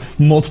had, you know,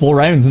 multiple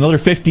rounds, another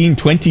 15,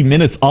 20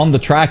 minutes on the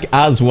track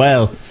as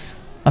well.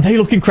 And they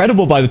look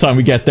incredible by the time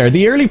we get there.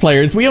 The early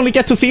players, we only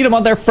get to see them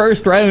on their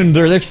first round,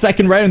 or their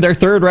second round, their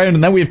third round,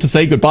 and then we have to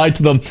say goodbye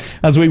to them,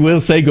 as we will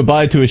say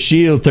goodbye to a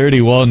Shield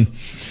 31.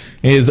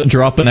 is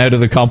dropping out of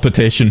the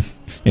competition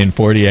in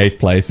 48th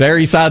place.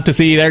 Very sad to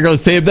see. There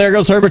goes Fib, there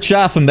goes Herbert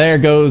Schaff, and there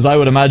goes, I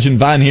would imagine,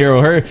 Van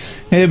Hero.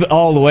 Hib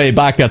all the way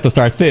back at the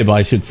start. Fib,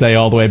 I should say,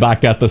 all the way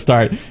back at the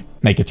start.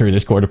 Make it through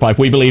this quarter pipe.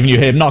 We believe in you,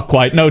 Hib. Not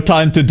quite. No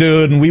time to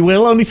do it. And we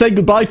will only say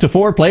goodbye to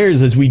 4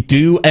 players as we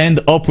do end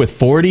up with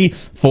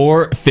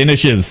 44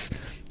 finishes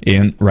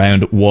in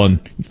round 1.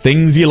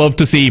 Things you love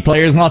to see.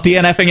 Players not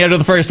DNFing out of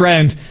the first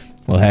round.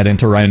 We'll head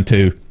into round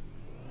 2.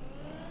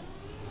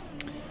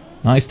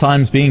 Nice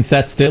times being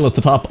set still at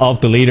the top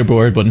of the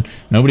leaderboard, but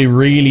nobody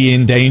really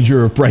in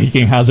danger of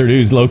breaking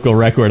Hazardou's local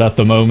record at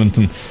the moment,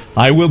 and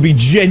I will be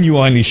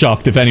genuinely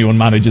shocked if anyone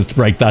manages to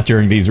break that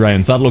during these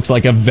rounds. That looks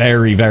like a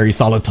very, very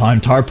solid time.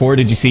 Tarpoor,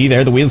 did you see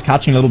there? The wheels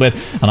catching a little bit,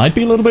 and I'd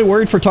be a little bit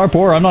worried for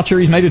Tarpoor. I'm not sure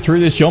he's made it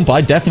through this jump.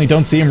 I definitely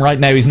don't see him right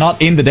now. He's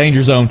not in the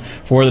danger zone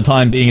for the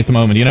time being at the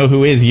moment. You know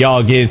who is?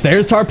 Yog is.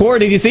 There's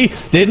Tarpoor, did you see?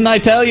 Didn't I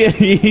tell you?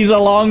 He's a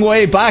long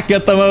way back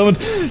at the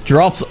moment.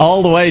 Drops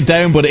all the way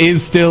down, but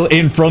is still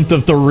in front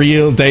of the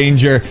real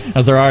danger,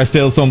 as there are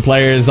still some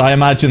players, I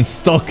imagine,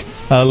 stuck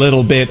a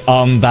little bit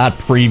on that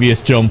previous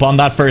jump. On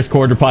that first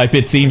quarter pipe,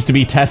 it seems to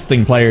be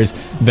testing players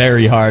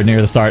very hard near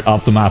the start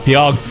of the map.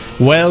 Yog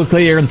well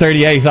clear in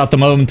 38th at the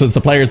moment, as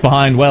the players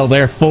behind, well,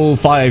 they're full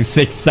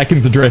 5-6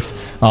 seconds adrift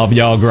of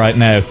Yog right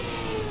now.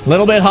 A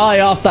little bit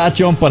high off that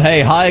jump, but hey,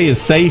 high is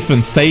safe,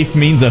 and safe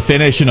means a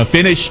finish, and a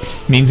finish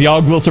means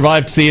Yog will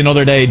survive to see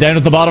another day. Down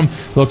at the bottom,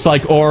 looks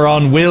like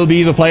Oron will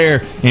be the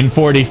player in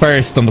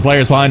 41st, and the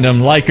players behind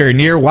him, Liker,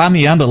 near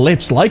Whammy and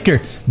Ellipse.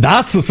 Liker,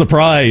 that's a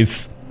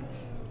surprise.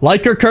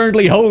 Liker,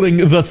 currently holding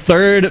the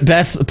 3rd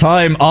best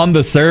time on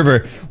the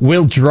server,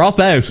 will drop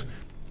out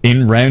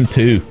in round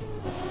 2.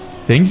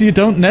 Things you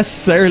don't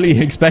necessarily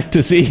expect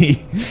to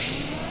see.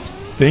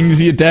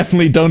 Things you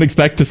definitely don't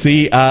expect to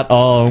see at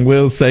all. And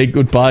we'll say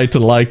goodbye to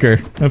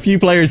Liker. A few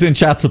players in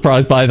chat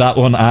surprised by that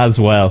one as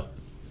well.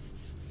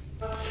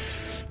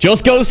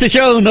 Just goes to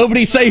show,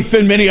 nobody's safe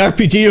in Mini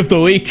RPG of the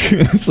Week.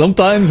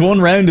 Sometimes one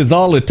round is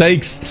all it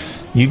takes.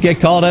 You get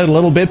caught out a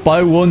little bit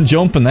by one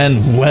jump, and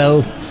then,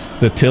 well,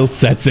 the tilt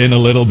sets in a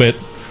little bit.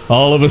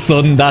 All of a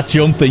sudden, that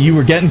jump that you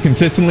were getting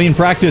consistently in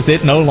practice,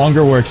 it no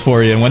longer works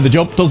for you. And when the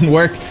jump doesn't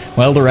work,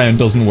 well, the round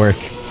doesn't work.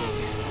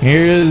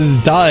 Here's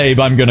Dibe,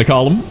 I'm going to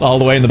call him, all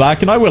the way in the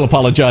back, and I will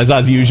apologise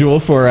as usual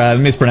for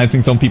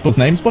mispronouncing some people's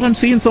names, but I'm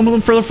seeing some of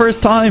them for the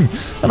first time,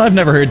 and I've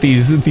never heard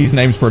these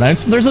names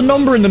pronounced, and there's a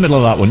number in the middle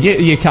of that one.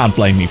 You can't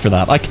blame me for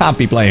that. I can't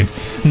be blamed.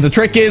 And the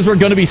trick is we're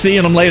going to be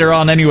seeing them later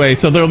on anyway,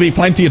 so there'll be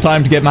plenty of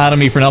time to get mad at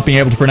me for not being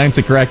able to pronounce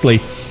it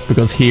correctly,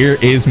 because here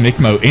is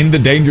Mikmo in the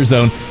danger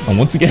zone, and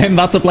once again,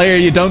 that's a player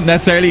you don't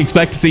necessarily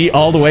expect to see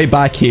all the way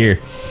back here.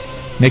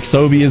 Nick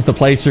Sobey is the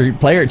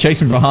player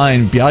chasing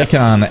behind.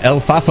 Biakan, El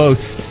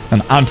Fafos,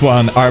 and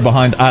Antoine are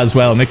behind as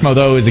well. Mikmo,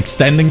 though, is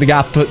extending the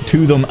gap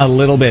to them a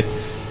little bit.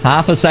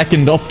 Half a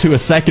second up to a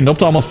second, up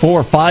to almost 4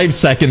 or 5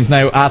 seconds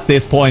now at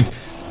this point,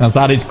 as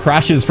that is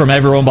crashes from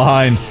everyone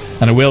behind.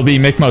 And it will be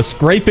Mikmo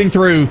scraping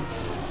through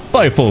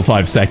by a full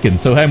 5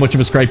 seconds. So how much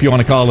of a scrape you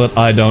want to call it,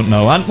 I don't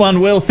know. Antoine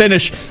will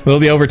finish. Will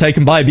be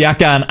overtaken by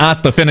Biakan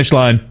at the finish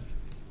line,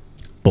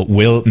 but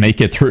will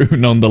make it through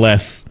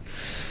nonetheless.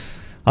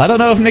 I don't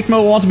know if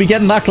Mikmo will want to be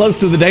getting that close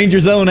to the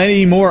danger zone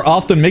any more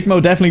often. Mikmo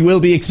definitely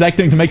will be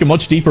expecting to make a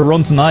much deeper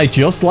run tonight,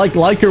 just like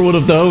Liker would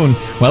have done.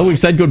 Well, we've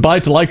said goodbye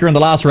to Liker in the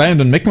last round,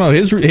 and Mikmo,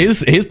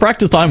 his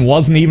practice time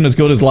wasn't even as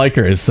good as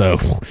Liker's, so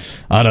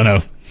I don't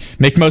know.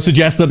 Mikmo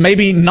suggests that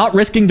maybe not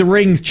risking the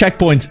rings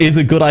checkpoints is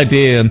a good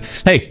idea, and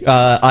hey,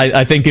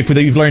 I think if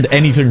we've learned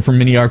anything from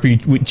Mini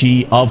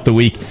RPG of the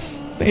Week,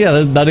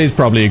 yeah, that is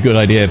probably a good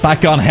idea.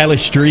 Back on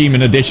Hellish Stream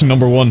in edition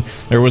number 1,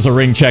 there was a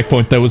ring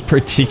checkpoint that was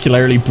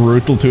particularly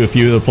brutal to a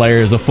few of the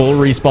players. A full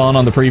respawn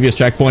on the previous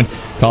checkpoint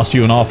cost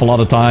you an awful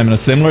lot of time, and a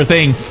similar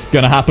thing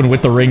going to happen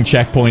with the ring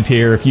checkpoint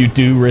here. If you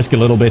do risk a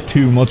little bit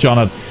too much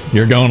on it,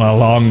 you're going a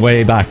long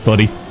way back,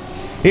 buddy.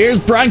 Here's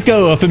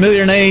Branko, a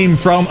familiar name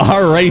from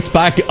our race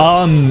back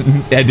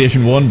on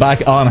edition 1,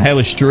 back on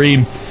Hellish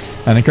Stream.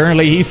 And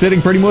currently he's sitting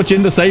pretty much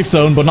in the safe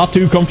zone, but not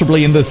too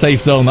comfortably in the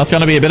safe zone. That's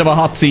going to be a bit of a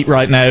hot seat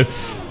right now,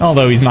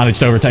 although he's managed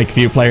to overtake a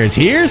few players.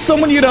 Here's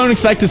someone you don't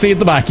expect to see at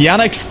the back.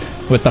 Yannick's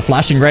with the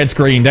flashing red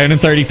screen down in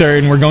 33rd,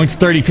 and we're going to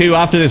 32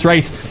 after this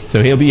race,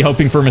 so he'll be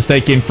hoping for a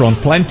mistake in front.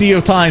 Plenty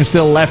of time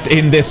still left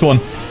in this one,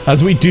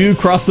 as we do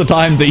cross the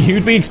time that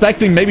you'd be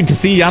expecting maybe to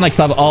see Yannick's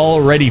have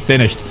already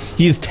finished.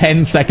 He is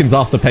 10 seconds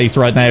off the pace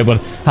right now,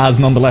 but has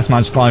nonetheless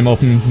managed to climb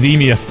up. And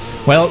Zemius,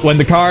 well, when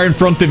the car in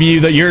front of you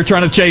that you're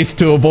trying to chase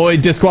to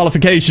avoid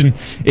disqualification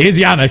is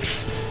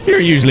Yannick's, you're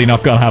usually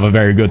not going to have a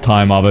very good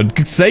time of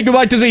it. Say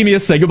goodbye to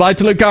Zemius, say goodbye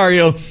to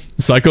Lucario,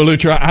 Psycho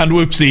Lutra, and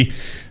Whoopsie.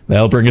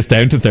 They'll bring us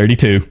down to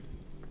 32.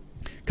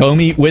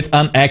 Comey with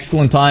an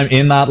excellent time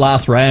in that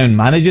last round.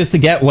 Manages to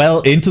get well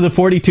into the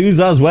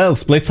 42s as well.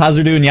 Splits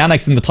Hazardou and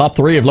Yannick's in the top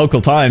 3 of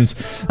local times.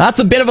 That's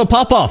a bit of a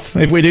pop-off,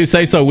 if we do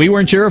say so. We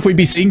weren't sure if we'd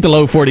be seeing the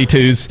low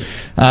 42s.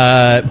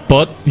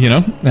 But, you know,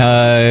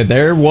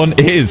 there one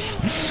is.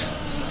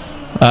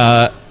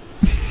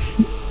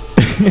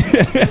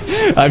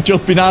 I've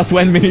just been asked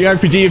when Mini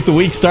RPG of the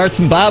Week starts,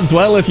 and Babs,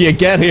 well, if you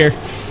get here,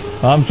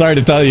 I'm sorry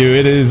to tell you,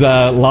 it is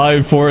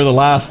live for the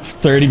last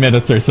 30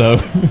 minutes or so.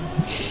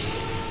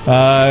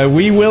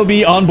 We will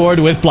be on board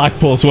with Black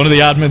Pulse, one of the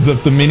admins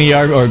of the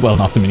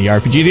not the mini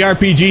RPG, the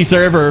RPG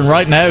server, and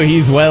right now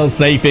he's well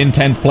safe in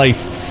 10th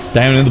place.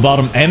 Down in the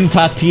bottom,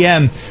 MTAT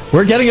TM.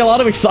 We're getting a lot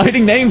of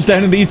exciting names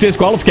down in these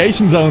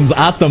disqualification zones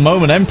at the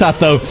moment. MTAT,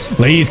 though,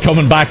 he's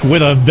coming back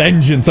with a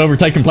vengeance,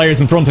 overtaking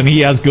players in front, and he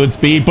has good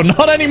speed, but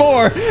not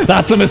anymore.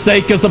 That's a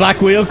mistake because the back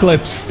wheel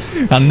clips.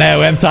 And now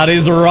MTAT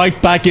is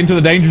right back into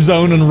the danger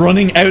zone and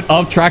running out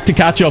of track to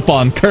catch up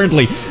on.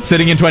 Currently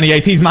sitting in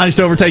 28th. He's managed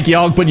to overtake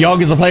Yogg, but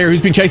Yogg is a player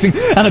who's been chasing,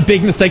 and a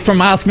big mistake from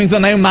Mask means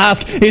that now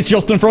Mask is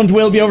just in front,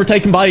 will be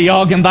overtaken by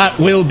Yogg, and that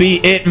will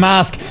be it.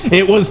 Mask,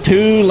 it was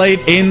too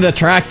late in the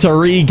track to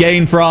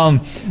regain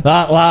from.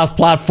 That last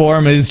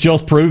platform is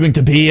just proving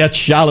to be a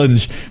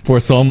challenge for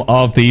some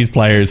of these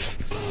players.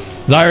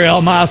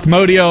 Zyriel, Mask,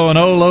 Modio, and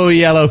Olo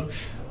Yellow.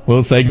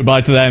 We'll say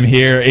goodbye to them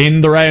here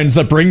in the rounds.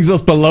 That brings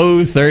us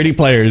below 30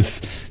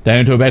 players,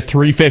 down to about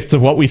 3/5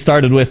 of what we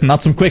started with, and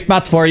that's some quick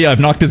maths for you. I've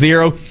knocked a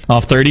 0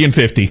 off 30 and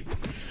 50.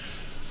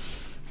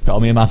 Call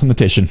me a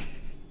mathematician.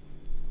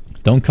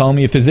 Don't call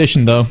me a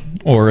physician, though,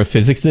 or a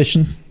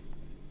physicistician.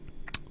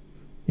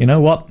 You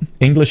know what?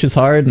 English is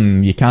hard,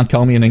 and you can't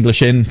call me an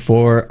Englishin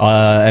for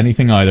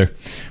anything either.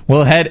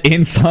 We'll head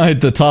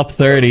inside the top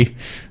 30,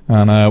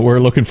 and we're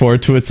looking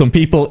forward to it. Some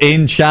people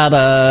in chat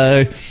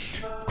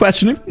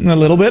questioning a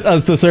little bit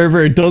as the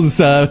server does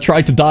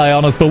try to die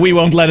on us, but we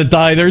won't let it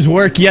die. There's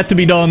work yet to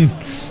be done.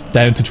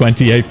 Down to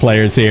 28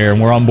 players here,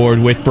 and we're on board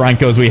with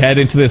Branko as we head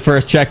into this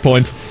first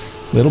checkpoint.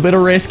 Little bit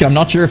of risk. I'm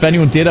not sure if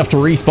anyone did have to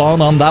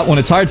respawn on that one.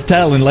 It's hard to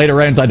tell in later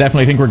rounds. I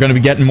definitely think we're going to be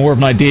getting more of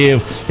an idea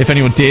of if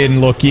anyone did. And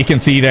look, you can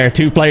see there,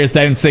 2 players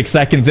down 6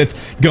 seconds. It's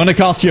going to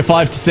cost you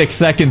 5 to 6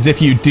 seconds if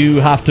you do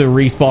have to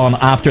respawn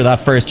after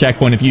that first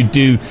checkpoint. If you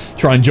do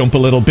try and jump a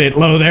little bit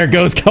low, there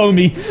goes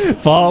Comey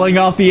falling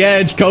off the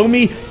edge.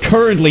 Comey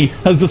currently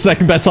has the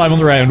second best time on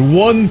the round.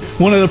 Won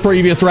one of the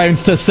previous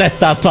rounds to set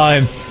that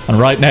time, and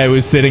right now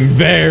is sitting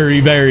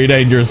very, very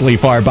dangerously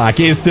far back.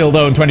 He is still,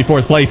 though, in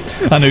 24th place,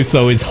 and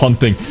Uso is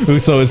hunting.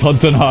 Uso is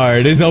hunting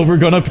hard. Is over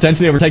going to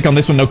potentially overtake on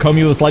this one. No,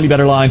 Comey with a slightly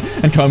better line,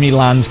 and Comey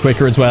lands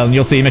quicker as well, and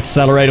you'll see him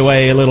accelerate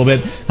away a little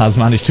bit. Has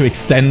managed to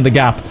extend the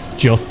gap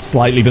just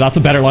slightly, but that's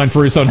a better line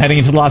for Uso, and heading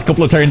into the last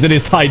couple of turns, it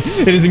is tight.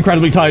 It is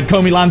incredibly tight.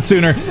 Comey lands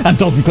sooner and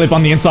doesn't clip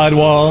on the inside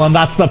wall, and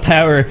that's the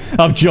power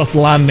of just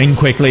landing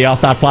quickly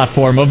off that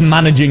platform, of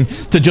managing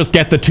to just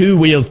get the 2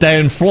 wheels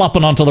down,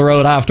 flopping onto the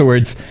road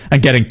afterwards,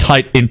 and getting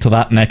tight into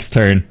that next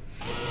turn.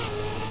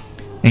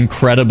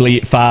 Incredibly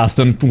fast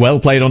and well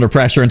played under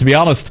pressure, and to be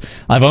honest,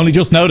 I've only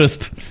just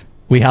noticed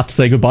we had to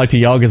say goodbye to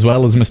Yogg as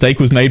well, as a mistake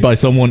was made by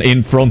someone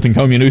in front, and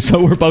Comey and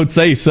Uso were both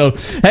safe. So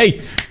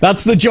hey,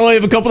 that's the joy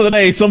of a couple of the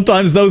days.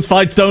 Sometimes those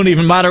fights don't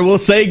even matter. We'll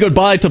say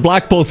goodbye to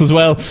Black Pulse as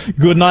well.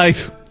 Good night,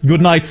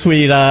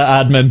 sweet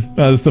admin,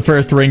 as the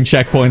first ring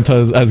checkpoint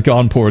has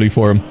gone poorly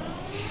for him.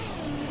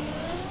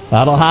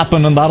 That'll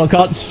happen, and that'll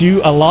cost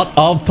you a lot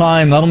of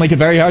time. That'll make it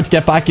very hard to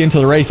get back into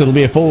the race. It'll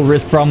be a full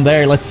risk from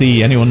there. Let's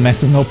see, anyone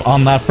messing up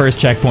on that first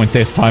checkpoint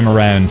this time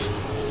around?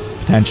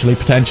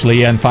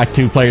 Potentially. In fact,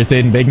 2 players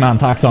did, and Big Man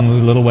tacks on a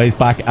little ways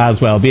back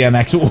as well.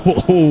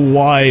 BMX,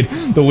 wide.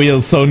 The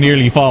wheels so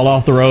nearly fall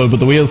off the road, but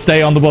the wheels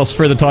stay on the bus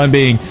for the time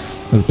being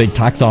as Big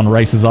Taxon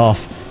races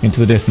off into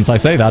the distance. I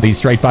say that, he's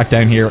straight back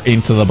down here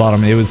into the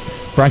bottom. It was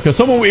Branko,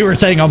 someone we were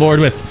staying on board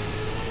with.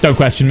 Don't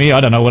question me,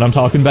 I don't know what I'm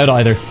talking about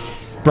either.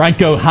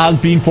 Branko has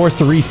been forced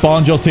to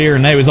respawn just here,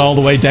 and now is all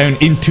the way down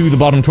into the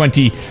bottom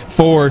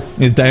 24,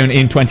 is down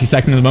in 22nd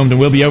at the moment, and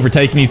will be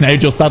overtaken. He's now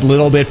just that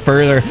little bit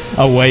further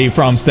away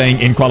from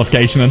staying in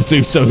qualification, and it's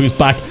Uso who's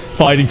back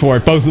fighting for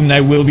it. Both of them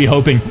now will be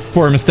hoping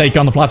for a mistake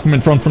on the platform in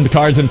front from the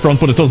cars in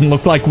front, but it doesn't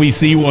look like we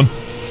see one.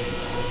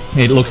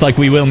 It looks like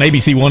we will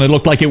maybe see one. It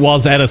looked like it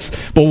was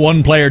Edis, but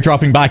 1 player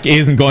dropping back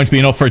isn't going to be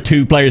enough for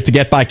 2 players to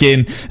get back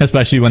in,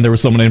 especially when there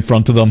was someone in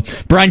front of them.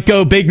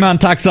 Branko, Big Man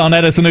tacks on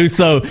Edis and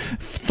Uso.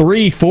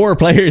 3-4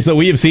 players that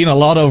we have seen a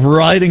lot of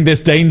riding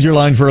this danger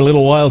line for a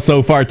little while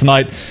so far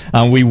tonight,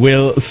 and we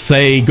will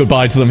say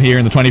goodbye to them here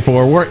in the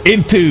 24. We're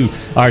into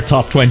our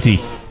top 20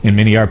 in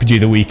Mini RPG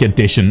The Week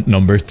edition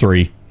number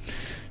 3.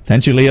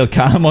 Tenchulil,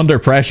 calm under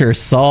pressure,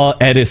 saw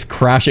Edis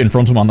crash in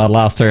front of him on that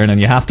last turn, and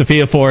you have to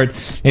feel for it.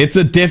 It's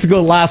a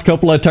difficult last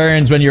couple of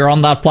turns when you're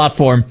on that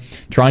platform,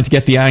 trying to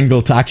get the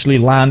angle to actually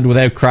land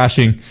without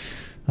crashing.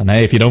 And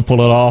hey, if you don't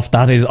pull it off,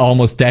 that is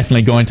almost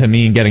definitely going to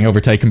mean getting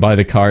overtaken by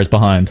the cars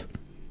behind.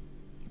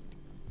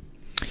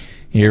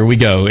 Here we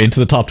go, into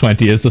the top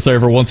 20 as the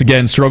server once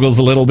again struggles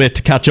a little bit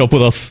to catch up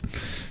with us.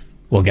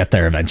 We'll get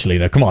there eventually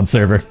though. Come on,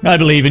 server. I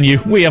believe in you.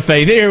 We have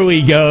faith. Here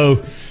we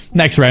go.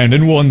 Next round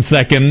in 1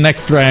 second.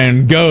 Next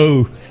round,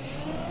 go.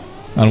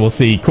 And we'll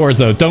see.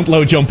 Corzo, don't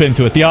low jump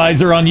into it. The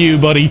eyes are on you,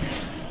 buddy.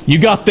 You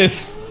got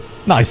this.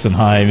 Nice and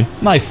high,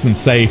 nice and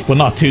safe, but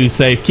not too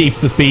safe.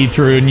 Keeps the speed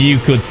through, and you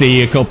could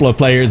see a couple of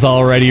players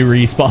already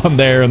respawn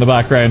there in the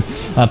background.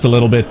 That's a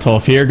little bit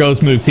tough. Here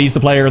goes Mooks. He's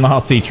the player in the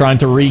hot seat, trying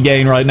to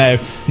regain right now,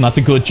 and that's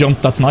a good jump.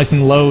 That's nice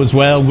and low as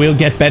well. Will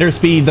get better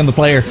speed than the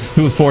player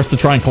who was forced to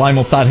try and climb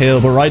up that hill,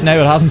 but right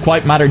now it hasn't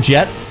quite mattered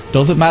yet.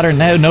 Does it matter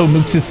now? No,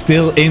 Mooks is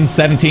still in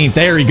 17th.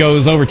 There he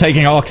goes,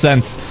 overtaking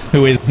Oxense,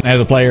 who is now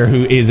the player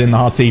who is in the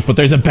hot seat. But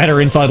there's a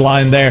better inside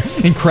line there.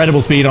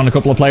 Incredible speed on a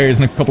couple of players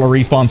and a couple of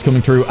respawns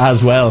coming through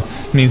as well.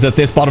 It means that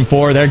this bottom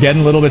four, they're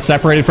getting a little bit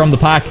separated from the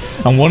pack.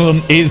 And one of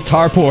them is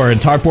Tarpor. And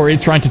Tarpor is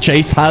trying to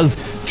chase, has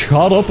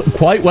caught up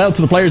quite well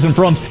to the players in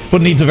front,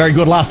 but needs a very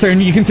good last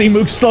turn. You can see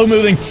Mooks slow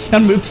moving.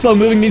 And Mooks slow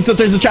moving means that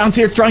there's a chance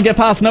here to try and get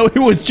past. No, it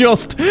was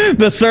just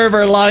the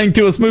server lying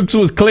to us. Mooks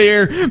was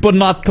clear, but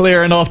not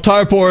clear enough.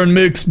 Tarpor and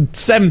Mooks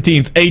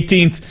 17th,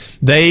 18th,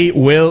 they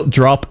will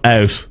drop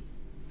out.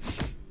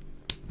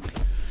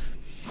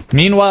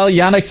 Meanwhile,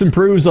 Yannick's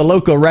improves a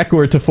local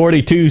record to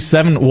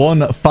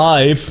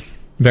 42.715.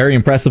 Very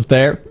impressive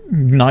there.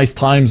 Nice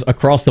times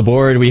across the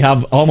board. We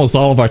have almost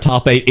all of our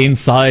top 8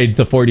 inside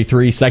the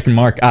 43-second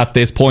mark at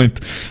this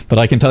point. But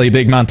I can tell you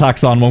Big Man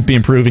Taxon won't be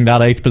improving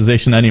that 8th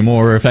position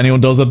anymore. If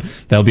anyone does it,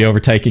 they'll be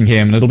overtaking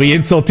him. And it'll be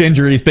insult to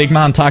injuries. Big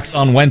Man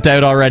Taxon went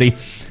out already,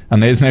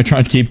 and is now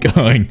trying to keep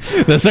going.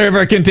 The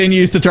server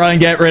continues to try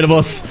and get rid of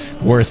us.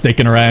 We're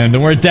sticking around,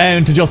 and we're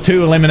down to just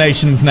 2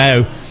 eliminations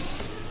now.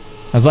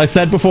 As I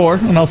said before,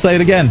 and I'll say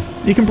it again,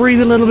 you can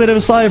breathe a little bit of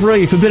a sigh of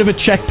relief, a bit of a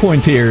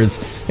checkpoint here. As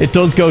it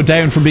does go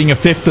down from being a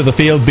 5th of the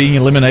field, being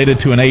eliminated,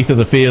 to an 8th of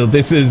the field.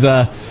 This is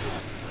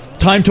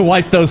time to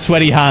wipe those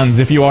sweaty hands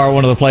if you are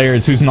one of the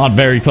players who's not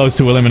very close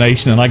to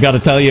elimination. And I gotta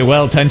tell you,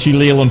 well, Tenchi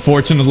Leal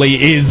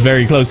unfortunately is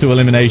very close to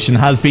elimination.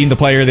 Has been the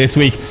player this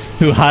week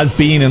who has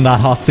been in that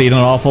hot seat an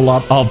awful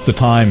lot of the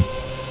time,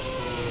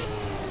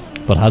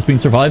 but has been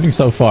surviving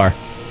so far.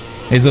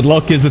 Is it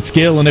luck? Is it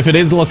skill? And if it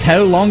is luck,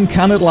 how long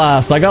can it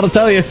last? I gotta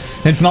tell you,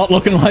 it's not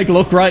looking like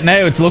luck right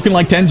now. It's looking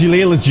like Tenji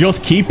Leal is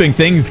just keeping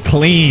things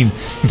clean.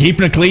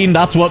 Keeping it clean,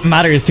 that's what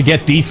matters to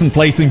get decent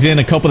placings in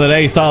a Cup of the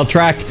Day style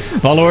track.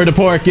 Valor de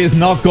Porc is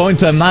not going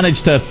to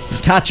manage to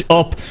catch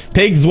up.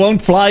 Pigs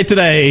won't fly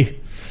today,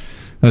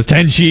 as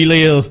Tenji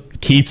Leal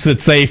keeps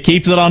it safe,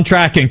 keeps it on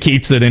track, and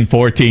keeps it in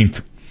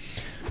 14th.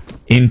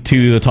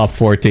 Into the top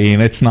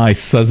 14. It's nice,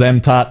 says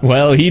MTAT.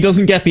 Well, he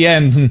doesn't get the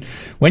end. And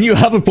when you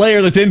have a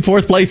player that's in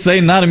 4th place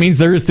saying that, it means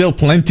there is still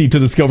plenty to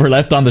discover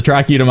left on the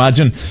track, you'd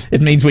imagine.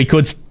 It means we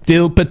could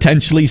still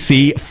potentially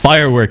see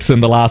fireworks in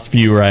the last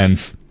few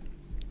rounds.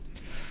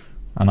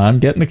 And I'm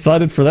getting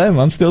excited for them.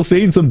 I'm still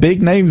seeing some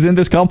big names in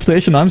this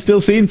competition. I'm still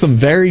seeing some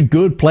very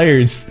good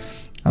players.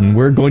 And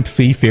we're going to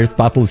see fierce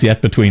battles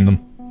yet between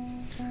them.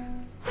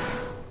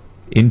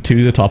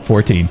 Into the top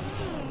 14.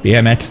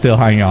 BMX still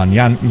hanging on.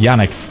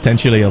 Yannick's,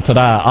 Tenchilil,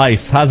 Tada,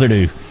 Ice,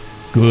 Hazardu.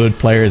 Good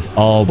players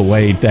all the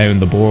way down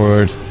the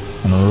board.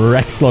 And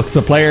Rex looks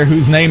a player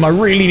whose name I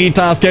really need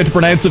to ask how to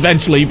pronounce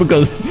eventually,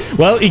 because,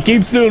 well, he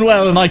keeps doing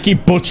well and I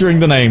keep butchering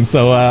the name.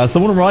 So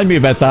someone remind me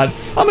about that.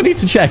 I'm going to need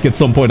to check at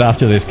some point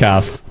after this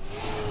cast.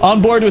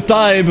 On board with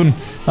Dive, and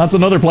that's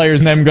another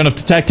player's name I'm going to have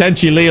to check.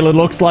 Tenchilil, it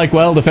looks like,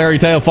 well, the fairy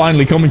tale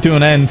finally coming to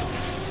an end.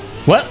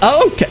 Well,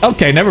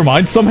 okay, never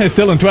mind. Somehow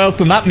still in 12th,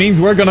 and that means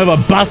we're going to have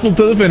a battle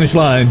to the finish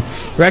line.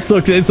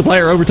 Rexlook is the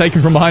player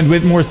overtaken from behind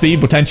with more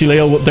speed, potentially.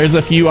 There's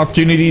a few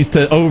opportunities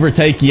to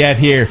overtake yet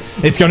here.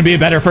 It's going to be a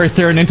better first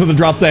turn into the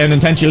drop down, and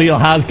Tenchilil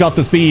has got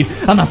the speed,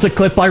 and that's a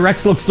clip by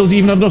Rexlux. Does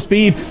even have enough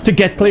speed to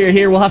get clear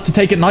here. We'll have to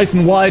take it nice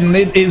and wide, and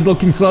it is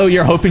looking slow.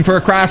 You're hoping for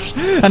a crash,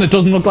 and it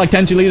doesn't look like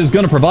Tenchilil is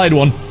going to provide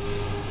one.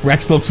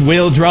 Rexlux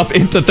will drop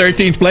into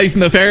 13th place,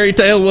 and the fairy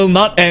tale will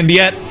not end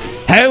yet.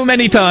 How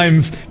many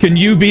times can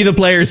you be the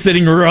player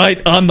sitting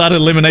right on that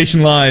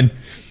elimination line?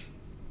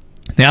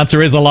 The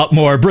answer is a lot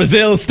more.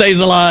 Brazil stays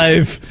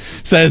alive,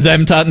 says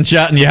MTAT in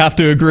chat, and you have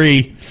to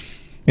agree.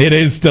 It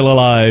is still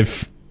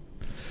alive.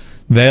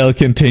 They'll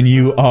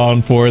continue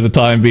on for the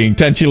time being.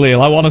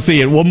 Tenchilil, I want to see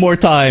it one more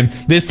time.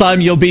 This time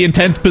you'll be in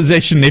 10th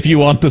position if you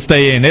want to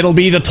stay in. It'll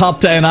be the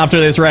top 10 after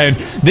this round.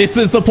 This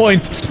is the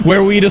point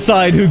where we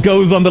decide who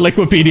goes on the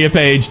Liquipedia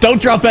page.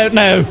 Don't drop out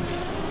now.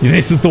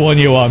 This is the one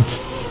you want.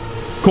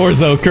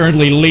 Corzo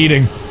currently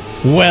leading.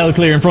 Well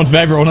clear in front of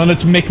everyone, and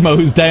it's Mikmo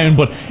who's down,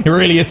 but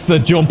really it's the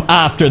jump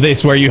after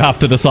this where you have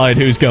to decide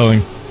who's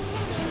going.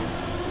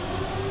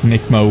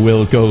 Mikmo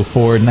will go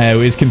forward now,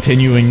 is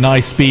continuing.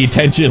 Nice speed.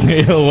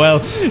 Tenchilil, well,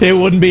 it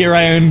wouldn't be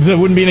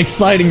an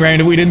exciting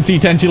round if we didn't see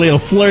Tenchilil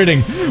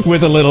flirting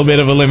with a little bit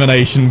of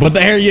elimination. But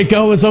there you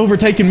go, is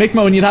overtaking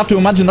Mikmo, and you'd have to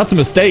imagine that's a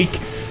mistake.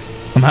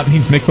 And that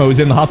means Mikmo is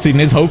in the hot seat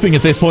and is hoping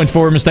at this point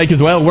for a mistake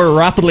as well. We're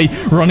rapidly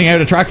running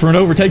out of track for an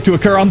overtake to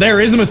occur on.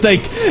 There is a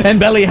mistake.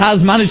 Nbeli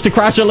has managed to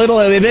crash a little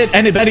bit.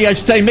 Anybody, I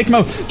should say.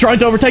 Mikmo trying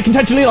to overtake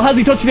Tenchilil. Has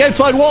he touched the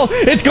outside wall?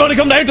 It's going to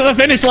come down to the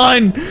finish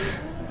line.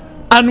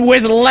 And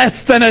with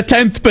less than a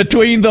 10th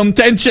between them,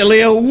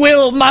 Tenchilil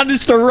will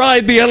manage to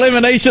ride the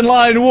elimination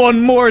line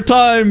one more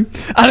time.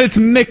 And it's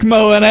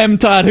Mikmo and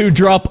MTAT who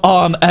drop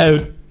on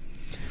out.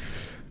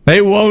 They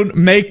won't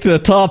make the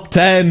top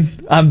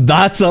 10, and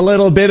that's a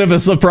little bit of a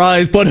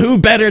surprise, but who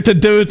better to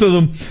do it to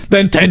them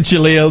than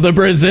TimeAttack, the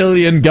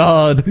Brazilian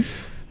god?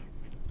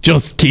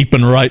 Just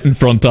keeping right in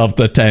front of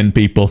the 10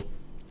 people.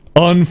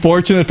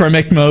 Unfortunate for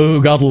Mikmo,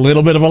 who got a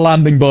little bit of a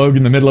landing bug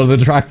in the middle of the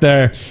track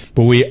there,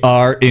 but we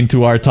are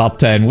into our top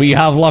 10. We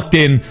have locked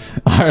in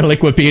our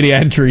Wikipedia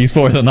entries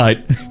for the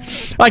night.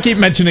 I keep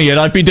mentioning it,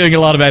 I've been doing a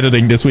lot of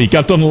editing this week,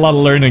 I've done a lot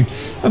of learning,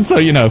 and so,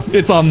 you know,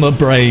 it's on the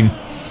brain.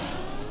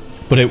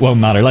 But it won't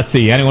matter. Let's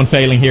see. Anyone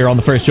failing here on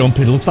the first jump?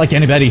 It looks like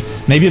anybody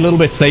maybe a little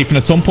bit safe. And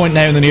at some point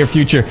now in the near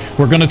future,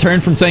 we're going to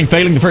turn from saying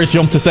failing the first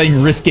jump to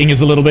saying risking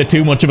is a little bit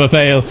too much of a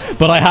fail.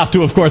 But I have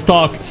to, of course,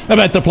 talk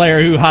about the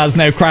player who has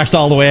now crashed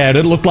all the way out.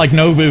 It looked like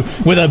Novu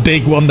with a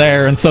big one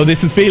there. And so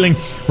this is feeling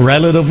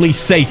relatively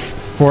safe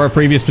for our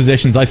previous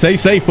positions. I say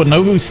safe, but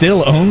Novu's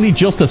still only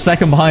just a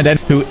second behind Ed,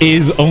 who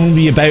is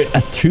only about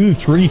a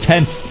 2-3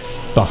 tenths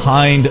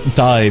behind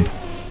Dibe.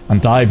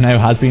 And Dibe now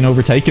has been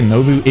overtaken.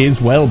 Novu is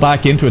well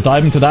back into it.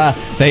 Dibe and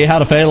Tada, they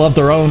had a fail of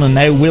their own and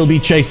now will be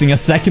chasing a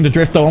second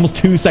adrift, though almost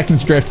 2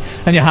 seconds drift.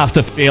 And you have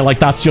to feel like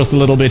that's just a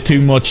little bit too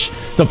much.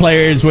 The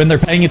players, when they're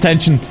paying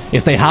attention,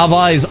 if they have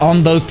eyes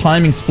on those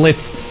timing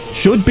splits,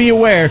 should be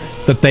aware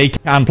that they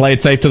can play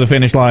it safe to the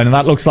finish line. And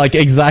that looks like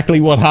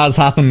exactly what has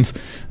happened,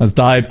 as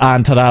Dibe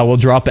and Tada will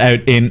drop out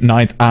in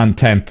 9th and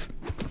 10th.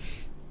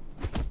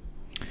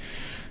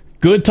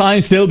 Good time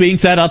still being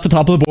set at the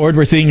top of the board.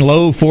 We're seeing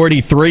low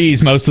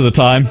 43s most of the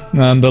time.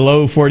 And the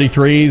low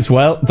 43s,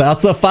 well,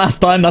 that's a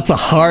fast time. That's a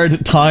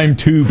hard time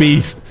to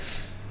beat.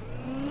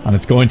 And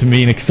it's going to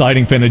mean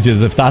exciting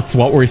finishes if that's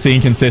what we're seeing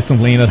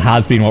consistently. And it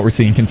has been what we're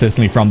seeing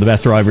consistently from the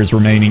best drivers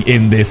remaining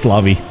in this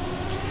lobby.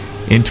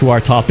 Into our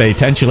top 8.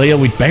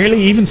 TimeAttack, we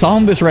barely even saw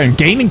him this round.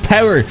 Gaining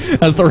power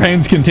as the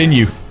rounds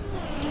continue.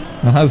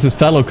 And has his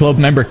fellow club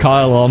member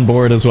Kyle on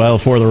board as well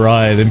for the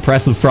ride.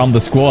 Impressive from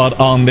the squad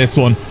on this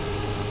one.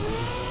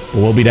 But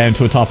we'll be down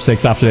to a top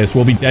 6 after this.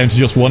 We'll be down to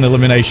just 1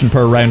 elimination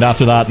per round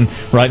after that. And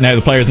right now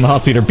the players in the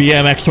hot seat are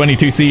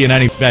BMX22C and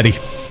anybody.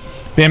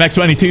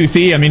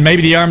 BMX22C, I mean,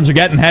 maybe the arms are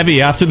getting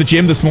heavy after the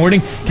gym this morning.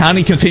 Can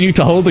he continue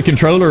to hold the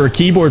controller or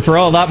keyboard for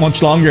all that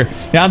much longer?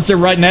 The answer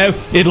right now,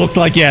 it looks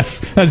like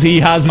yes, as he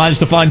has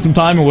managed to find some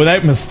time, and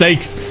without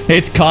mistakes,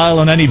 it's Kyle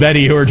and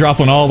anybody who are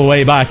dropping all the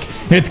way back.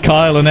 It's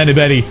Kyle and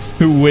anybody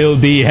who will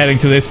be heading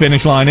to this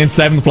finish line in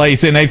 7th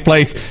place, in 8th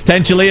place.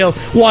 TimeAttack,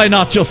 why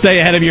not just stay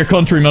ahead of your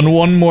countrymen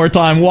one more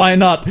time? Why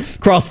not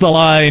cross the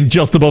line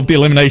just above the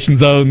elimination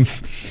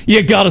zones?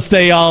 You gotta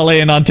stay all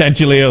in on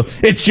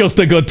TimeAttack. It's just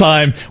a good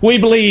time.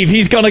 We believe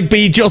he's gonna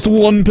be just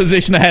 1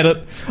 position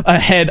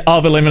ahead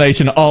of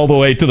elimination all the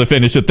way to the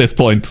finish at this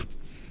point.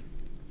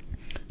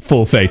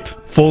 Full faith,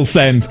 full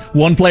send.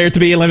 1 player to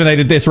be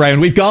eliminated this round.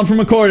 We've gone from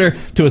a quarter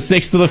to a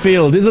 1/6 of the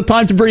field. Is it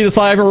time to breathe a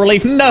sigh of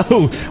relief?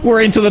 No!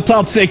 We're into the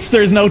top 6.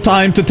 There's no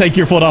time to take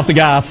your foot off the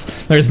gas.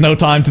 There's no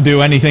time to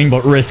do anything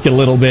but risk a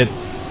little bit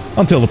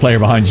until the player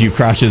behind you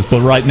crashes.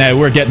 But right now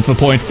we're getting to the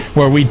point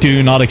where we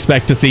do not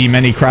expect to see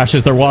many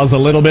crashes. There was a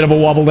little bit of a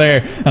wobble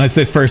there, and it's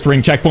this first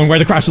ring checkpoint where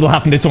the crashes will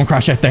happen. Did someone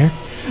crash out there?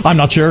 I'm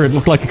not sure. It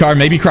looked like a car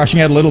maybe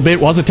crashing out a little bit.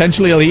 Was it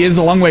TimeAttack? He is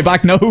a long way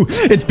back. No,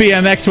 it's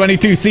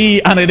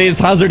BMX22C, and it is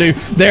Hazardu.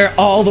 They're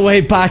all the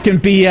way back in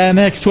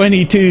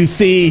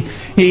BMX22C.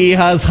 He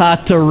has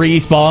had to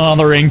respawn on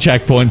the ring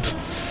checkpoint.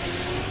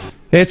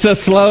 It's a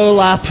slow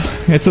lap.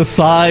 It's a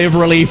sigh of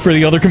relief for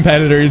the other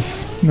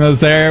competitors, as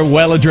they're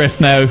well adrift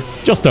now.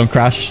 Just don't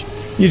crash.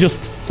 You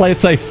just play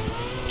it safe.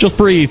 Just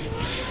breathe.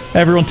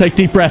 Everyone take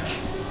deep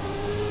breaths.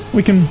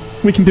 We can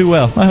do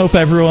well. I hope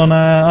everyone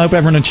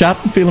in chat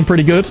feeling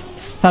pretty good.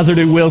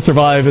 Hazardu will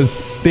survive as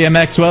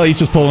BMX. Well, he's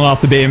just pulling off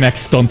the BMX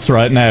stunts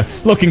right now.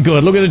 Looking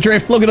good. Look at the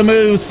drift. Look at the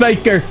moves.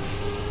 Faker.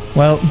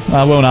 Well,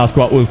 I won't ask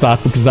what was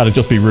that, because that'd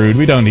just be rude.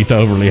 We don't need to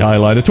overly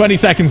highlight it. 20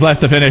 seconds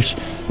left to finish.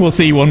 We'll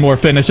see one more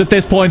finish. At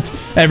this point,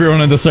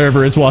 everyone in the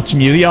server is watching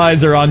you. The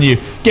eyes are on you.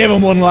 Give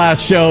him one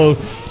last show.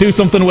 Do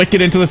something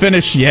wicked into the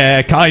finish.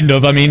 Yeah, kind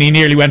of. I mean, he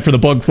nearly went for the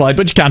bug slide,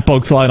 but you can't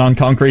bug slide on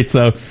concrete,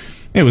 so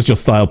it was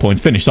just style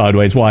points. Finish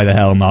sideways. Why the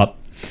hell not?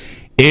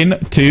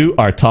 Into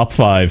our top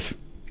 5.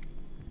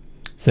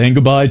 Saying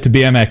goodbye to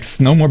BMX.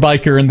 No more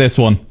biker in this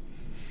one.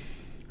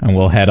 And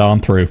we'll head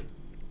on through.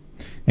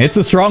 It's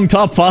a strong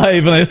top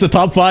 5, and it's a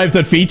top 5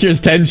 that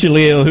features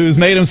TimeAttack, who's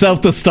made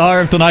himself the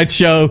star of tonight's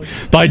show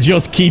by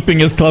just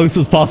keeping as close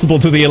as possible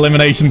to the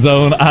elimination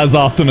zone as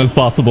often as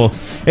possible.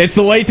 It's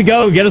the way to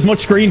go. Get as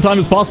much screen time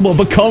as possible.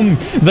 Become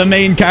the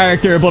main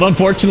character. But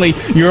unfortunately,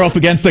 you're up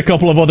against a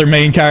couple of other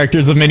main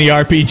characters of Mini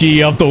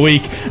RPG of the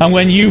week. And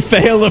when you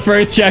fail the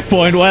first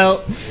checkpoint, well,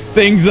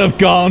 things have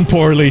gone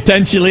poorly.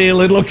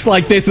 TimeAttack, it looks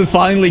like this is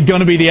finally going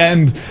to be the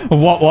end of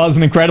what was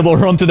an incredible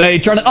run today.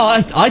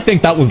 I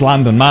think that was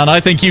landing, man. I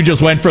think you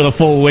just went for the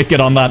full wicket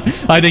on that.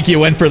 I think you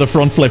went for the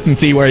front flip and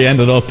see where you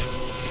ended up.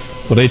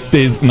 But it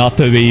is not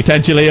to be.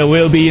 TimeAttack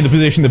will be in the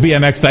position that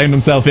BMX found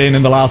himself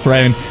in the last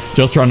round,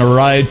 just trying to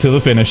ride to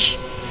the finish.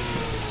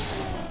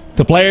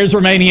 The players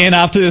remaining in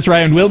after this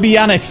round will be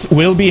Yannick,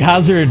 will be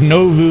Hazard,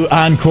 Novu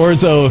and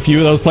Corzo. A few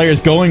of those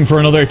players going for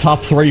another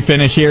top 3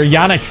 finish here.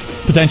 Yannick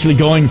potentially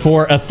going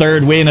for a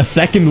 3rd win, a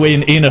 2nd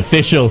win in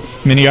official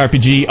mini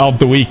RPG of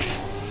the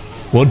weeks.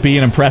 Would be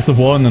an impressive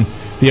one, and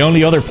the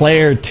only other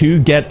player to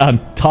get a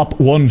top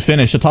 1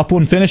 finish,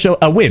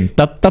 a win.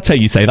 That's how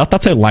you say that.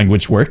 That's how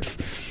language works.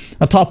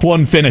 A top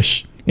 1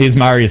 finish is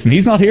Marius, and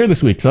he's not here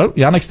this week. So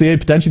Yannick's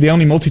potentially the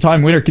only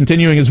multi-time winner,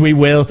 continuing as we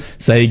will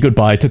say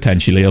goodbye to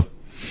Tenchi.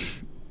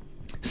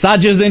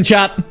 Saj's in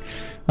chat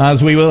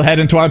as we will head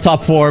into our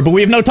top 4, but we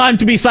have no time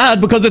to be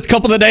sad because it's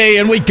Cup of the Day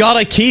and we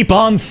gotta keep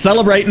on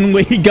celebrating.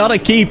 We gotta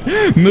keep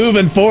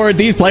moving forward.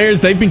 These players,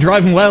 they've been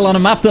driving well on a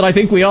map that I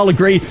think we all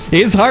agree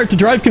is hard to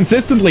drive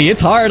consistently.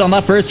 It's hard on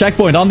that first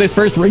checkpoint, on this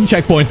first ring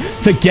checkpoint,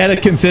 to get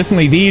it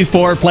consistently. These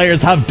 4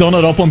 players have done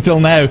it up until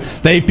now.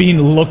 They've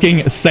been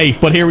looking safe,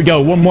 but here we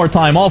go one more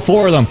time. All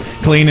 4 of them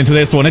clean into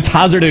this one. It's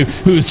Hazardu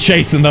who's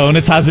chasing though, and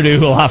it's Hazardu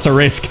who'll have to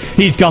risk.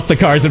 He's got the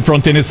cars in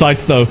front in his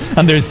sights though,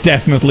 and there's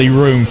definitely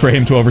room for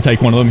him to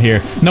overtake one of them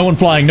here. No one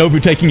flying.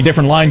 Novu taking a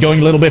different line,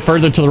 going a little bit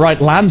further to the right.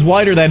 Lands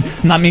wider then,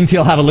 and that means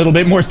he'll have a little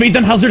bit more speed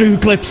than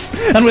Hazardu clips.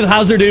 And with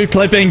Hazardu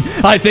clipping,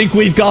 I think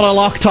we've got a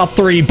lock top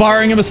 3,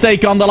 barring a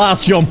mistake on the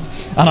last jump.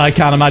 And I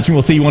can't imagine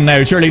we'll see one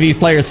now. Surely these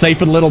players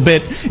safe it a little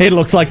bit. It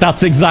looks like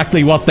that's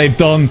exactly what they've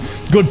done.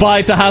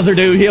 Goodbye to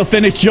Hazardu. He'll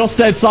finish just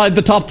outside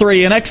the top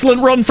 3. An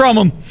excellent run from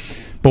him.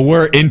 But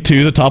we're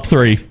into the top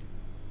 3.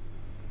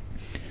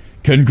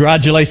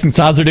 Congratulations,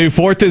 Hazardu.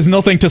 4th is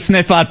nothing to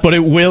sniff at, but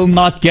it will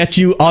not get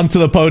you onto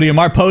the podium.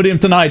 Our podium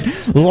tonight,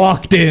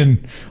 locked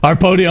in. Our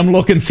podium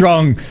looking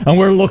strong, and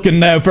we're looking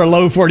now for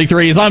low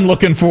 43s. I'm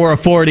looking for a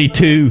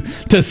 42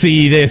 to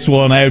see this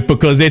one out,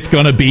 because it's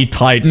going to be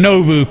tight.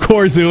 Novu,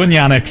 Corzu, and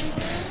Yannick.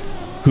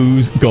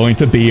 Who's going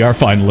to be our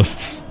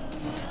finalists?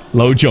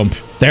 Low jump.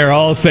 They're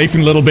all safe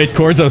in a little bit.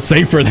 Corzo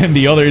safer than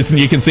the others, and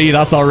you can see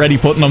that's already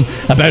putting them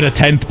about a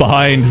 10th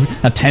behind,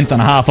 a 10th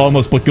and a half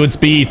almost, but good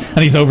speed,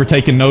 and he's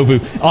overtaken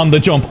Novu on the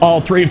jump. All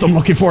 3 of them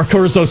looking for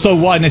Corzo so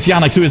wide, and it's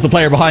Yannick who is the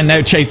player behind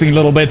now, chasing a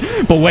little bit,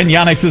 but when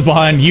Yannick is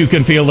behind, you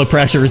can feel the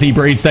pressure as he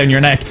breathes down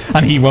your neck,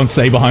 and he won't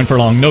stay behind for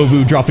long.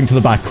 Novu dropping to the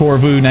back.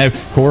 Corzo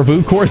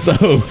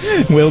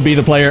will be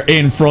the player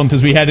in front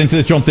as we head into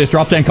this jump. This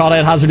drop down caught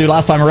out Hazardu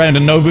last time around,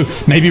 and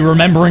Novu maybe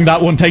remembering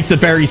that one takes it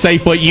very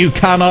safe, but you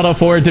cannot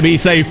afford to be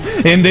safe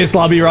in this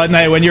lobby right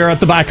now when you're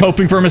at the back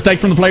hoping for a mistake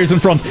from the players in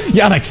front.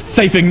 Yannick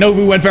safing.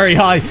 Novu went very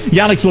high.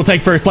 Yannick will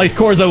take 1st place.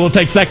 Corzo will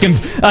take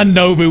 2nd, and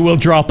Novu will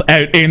drop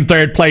out in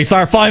 3rd place.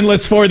 Our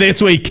finalists for this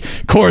week,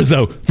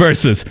 Corzo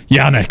versus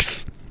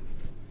Yannick.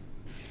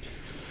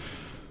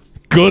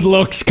 Good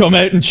looks come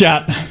out in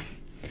chat.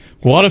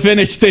 What a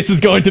finish this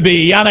is going to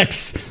be.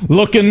 Yannick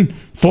looking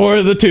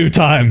for the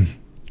 2-time.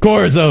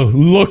 Corzo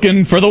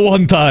looking for the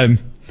 1-time.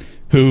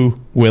 Who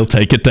will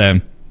take it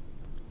down?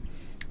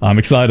 I'm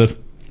excited.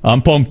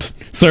 I'm pumped.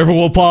 Server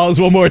will pause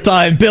one more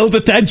time. Build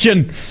the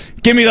tension.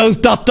 Give me those ...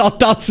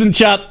 dots in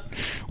chat.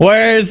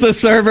 Where's the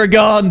server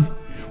gone?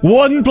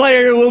 1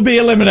 player will be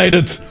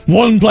eliminated.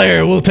 1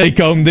 player will take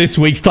home this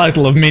week's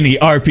title of Mini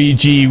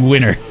RPG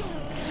winner.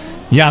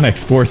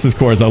 Yannick versus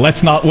Corzo.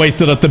 Let's not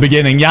waste it at the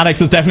beginning. Yannick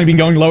has definitely been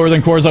going lower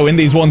than Corzo in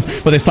these ones,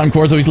 but this time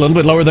Corzo is a little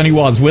bit lower than he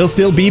was. Will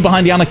still be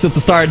behind Yannick at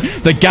the start.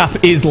 The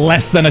gap is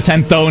less than a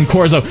 10th though, and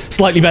Corzo,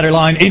 slightly better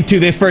line into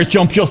this first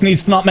jump, just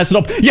needs to not mess it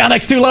up.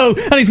 Yannick's too low,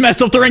 and he's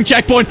messed up the ring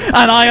checkpoint,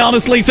 and I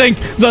honestly think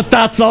that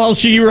that's all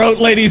she wrote,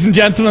 ladies and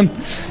gentlemen.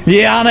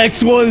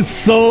 Yannick was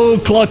so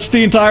clutch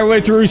the entire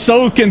way through,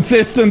 so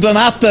consistent, and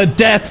at the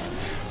death,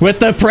 with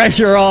the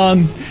pressure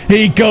on,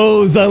 he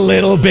goes a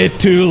little bit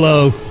too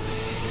low.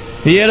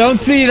 You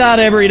don't see that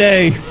every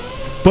day,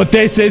 but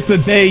this is the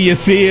day you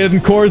see it,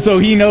 and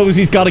Corzo, he knows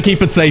he's got to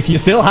keep it safe. You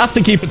still have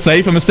to keep it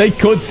safe. A mistake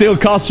could still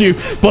cost you,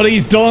 but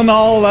he's done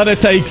all that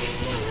it takes.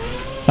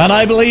 And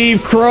I believe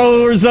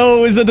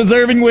Corzo is a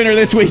deserving winner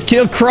this week.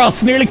 He'll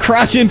nearly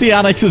crash into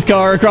Yannick's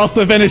car across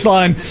the finish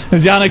line,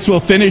 as Yannick will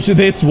finish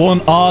this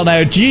one on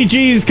out.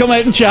 GG's come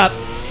out in chat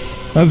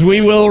as we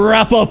will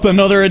wrap up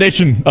another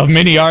edition of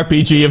Mini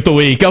RPG of the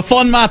Week. A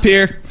fun map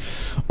here.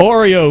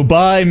 Oreo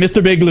by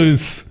Mr. Big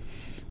Lose.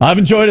 I've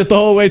enjoyed it the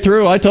whole way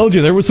through. I told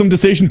you there were some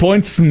decision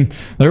points and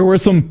there were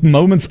some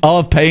moments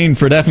of pain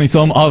for definitely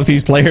some of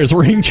these players.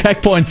 Ring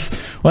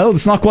checkpoints. Well,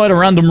 it's not quite a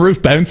random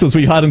roof bounce as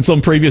we've had in some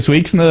previous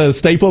weeks in the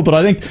staple, but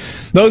I think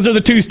those are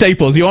the 2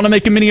 staples. You want to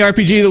make a Mini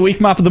RPG of the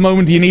Week map at the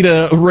moment, you need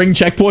a ring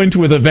checkpoint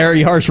with a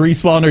very harsh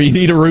respawn, or you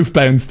need a roof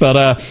bounce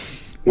that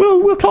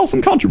will cause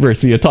some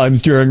controversy at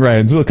times during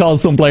rounds. Will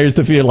cause some players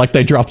to feel like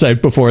they dropped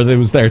out before it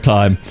was their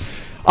time.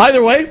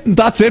 Either way,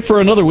 that's it for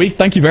another week.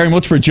 Thank you very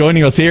much for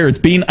joining us here. It's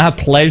been a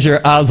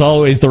pleasure as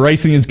always. The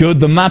racing is good,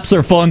 the maps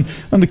are fun,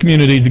 and the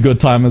community is a good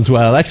time as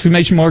well.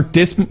 Exclamation mark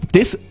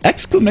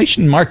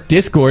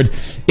Discord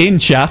in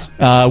chat.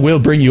 We'll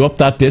bring you up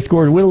that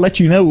Discord. We'll let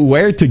you know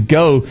where to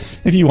go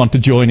if you want to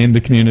join in the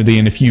community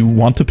and if you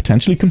want to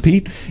potentially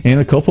compete in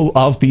a couple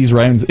of these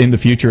rounds in the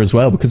future as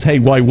well. Because hey,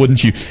 why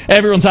wouldn't you?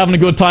 Everyone's having a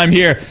good time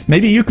here.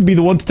 Maybe you could be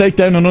the one to take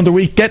down another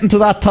week, get into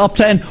that top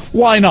 10.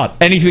 Why not?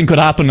 Anything could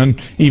happen, and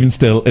even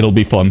still, it'll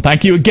be fun.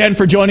 Thank you again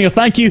for joining us.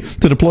 Thank you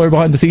to Deployer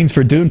behind the scenes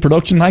for doing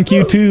production. Thank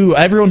you to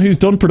everyone who's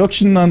done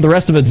production and the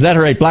rest of it.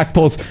 Zeterate, Black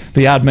Pulse,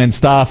 the admin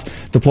staff,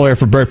 Deployer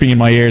for burping in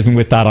my ears. And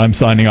with that, I'm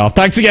signing off.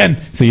 Thanks again.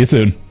 See you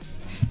soon.